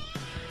Month.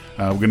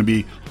 We're going to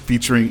be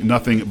featuring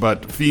nothing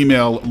but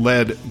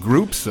female-led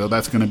groups, so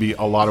that's going to be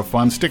a lot of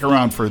fun. Stick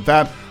around for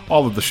that.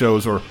 All of the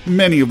shows, or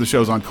many of the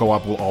shows on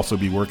Co-op, will also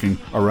be working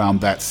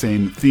around that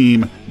same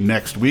theme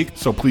next week,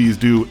 so please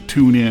do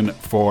tune in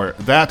for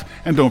that.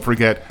 And don't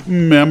forget,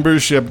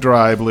 membership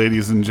drive,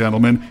 ladies and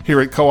gentlemen.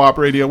 Here at Co-op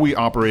Radio, we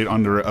operate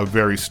under a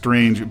very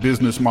strange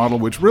business model,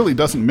 which really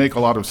doesn't make a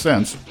lot of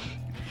sense.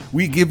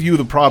 We give you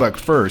the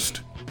product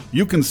first,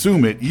 you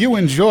consume it, you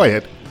enjoy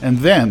it, and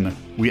then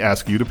we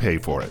ask you to pay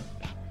for it.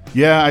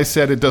 Yeah, I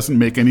said it doesn't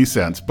make any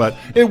sense, but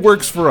it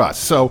works for us.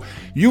 So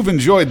you've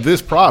enjoyed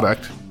this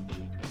product.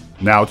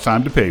 Now it's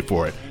time to pay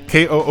for it.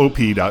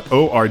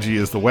 koop.org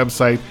is the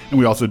website, and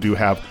we also do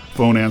have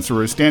phone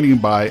answerer standing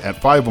by at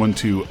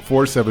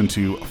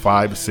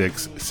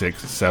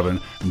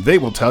 512-472-5667. They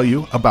will tell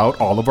you about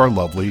all of our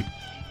lovely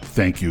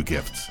thank you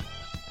gifts.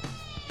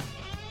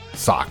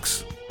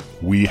 Socks.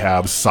 We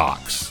have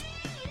socks.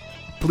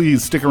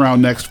 Please stick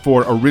around next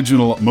for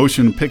original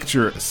motion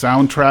picture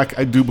soundtrack.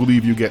 I do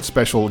believe you get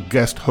special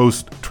guest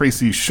host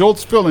Tracy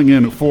Schultz filling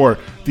in for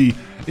the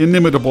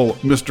inimitable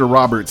Mr.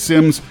 Robert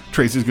Sims.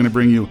 Tracy's going to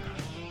bring you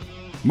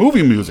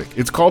movie music.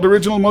 It's called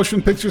Original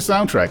Motion Picture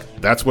Soundtrack.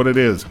 That's what it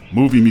is.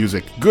 Movie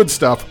music. Good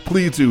stuff.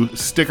 Please do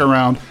stick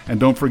around. And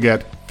don't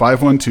forget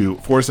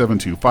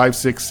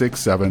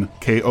 512-472-5667,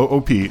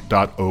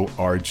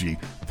 koop.org.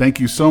 Thank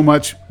you so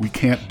much. We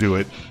can't do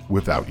it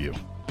without you.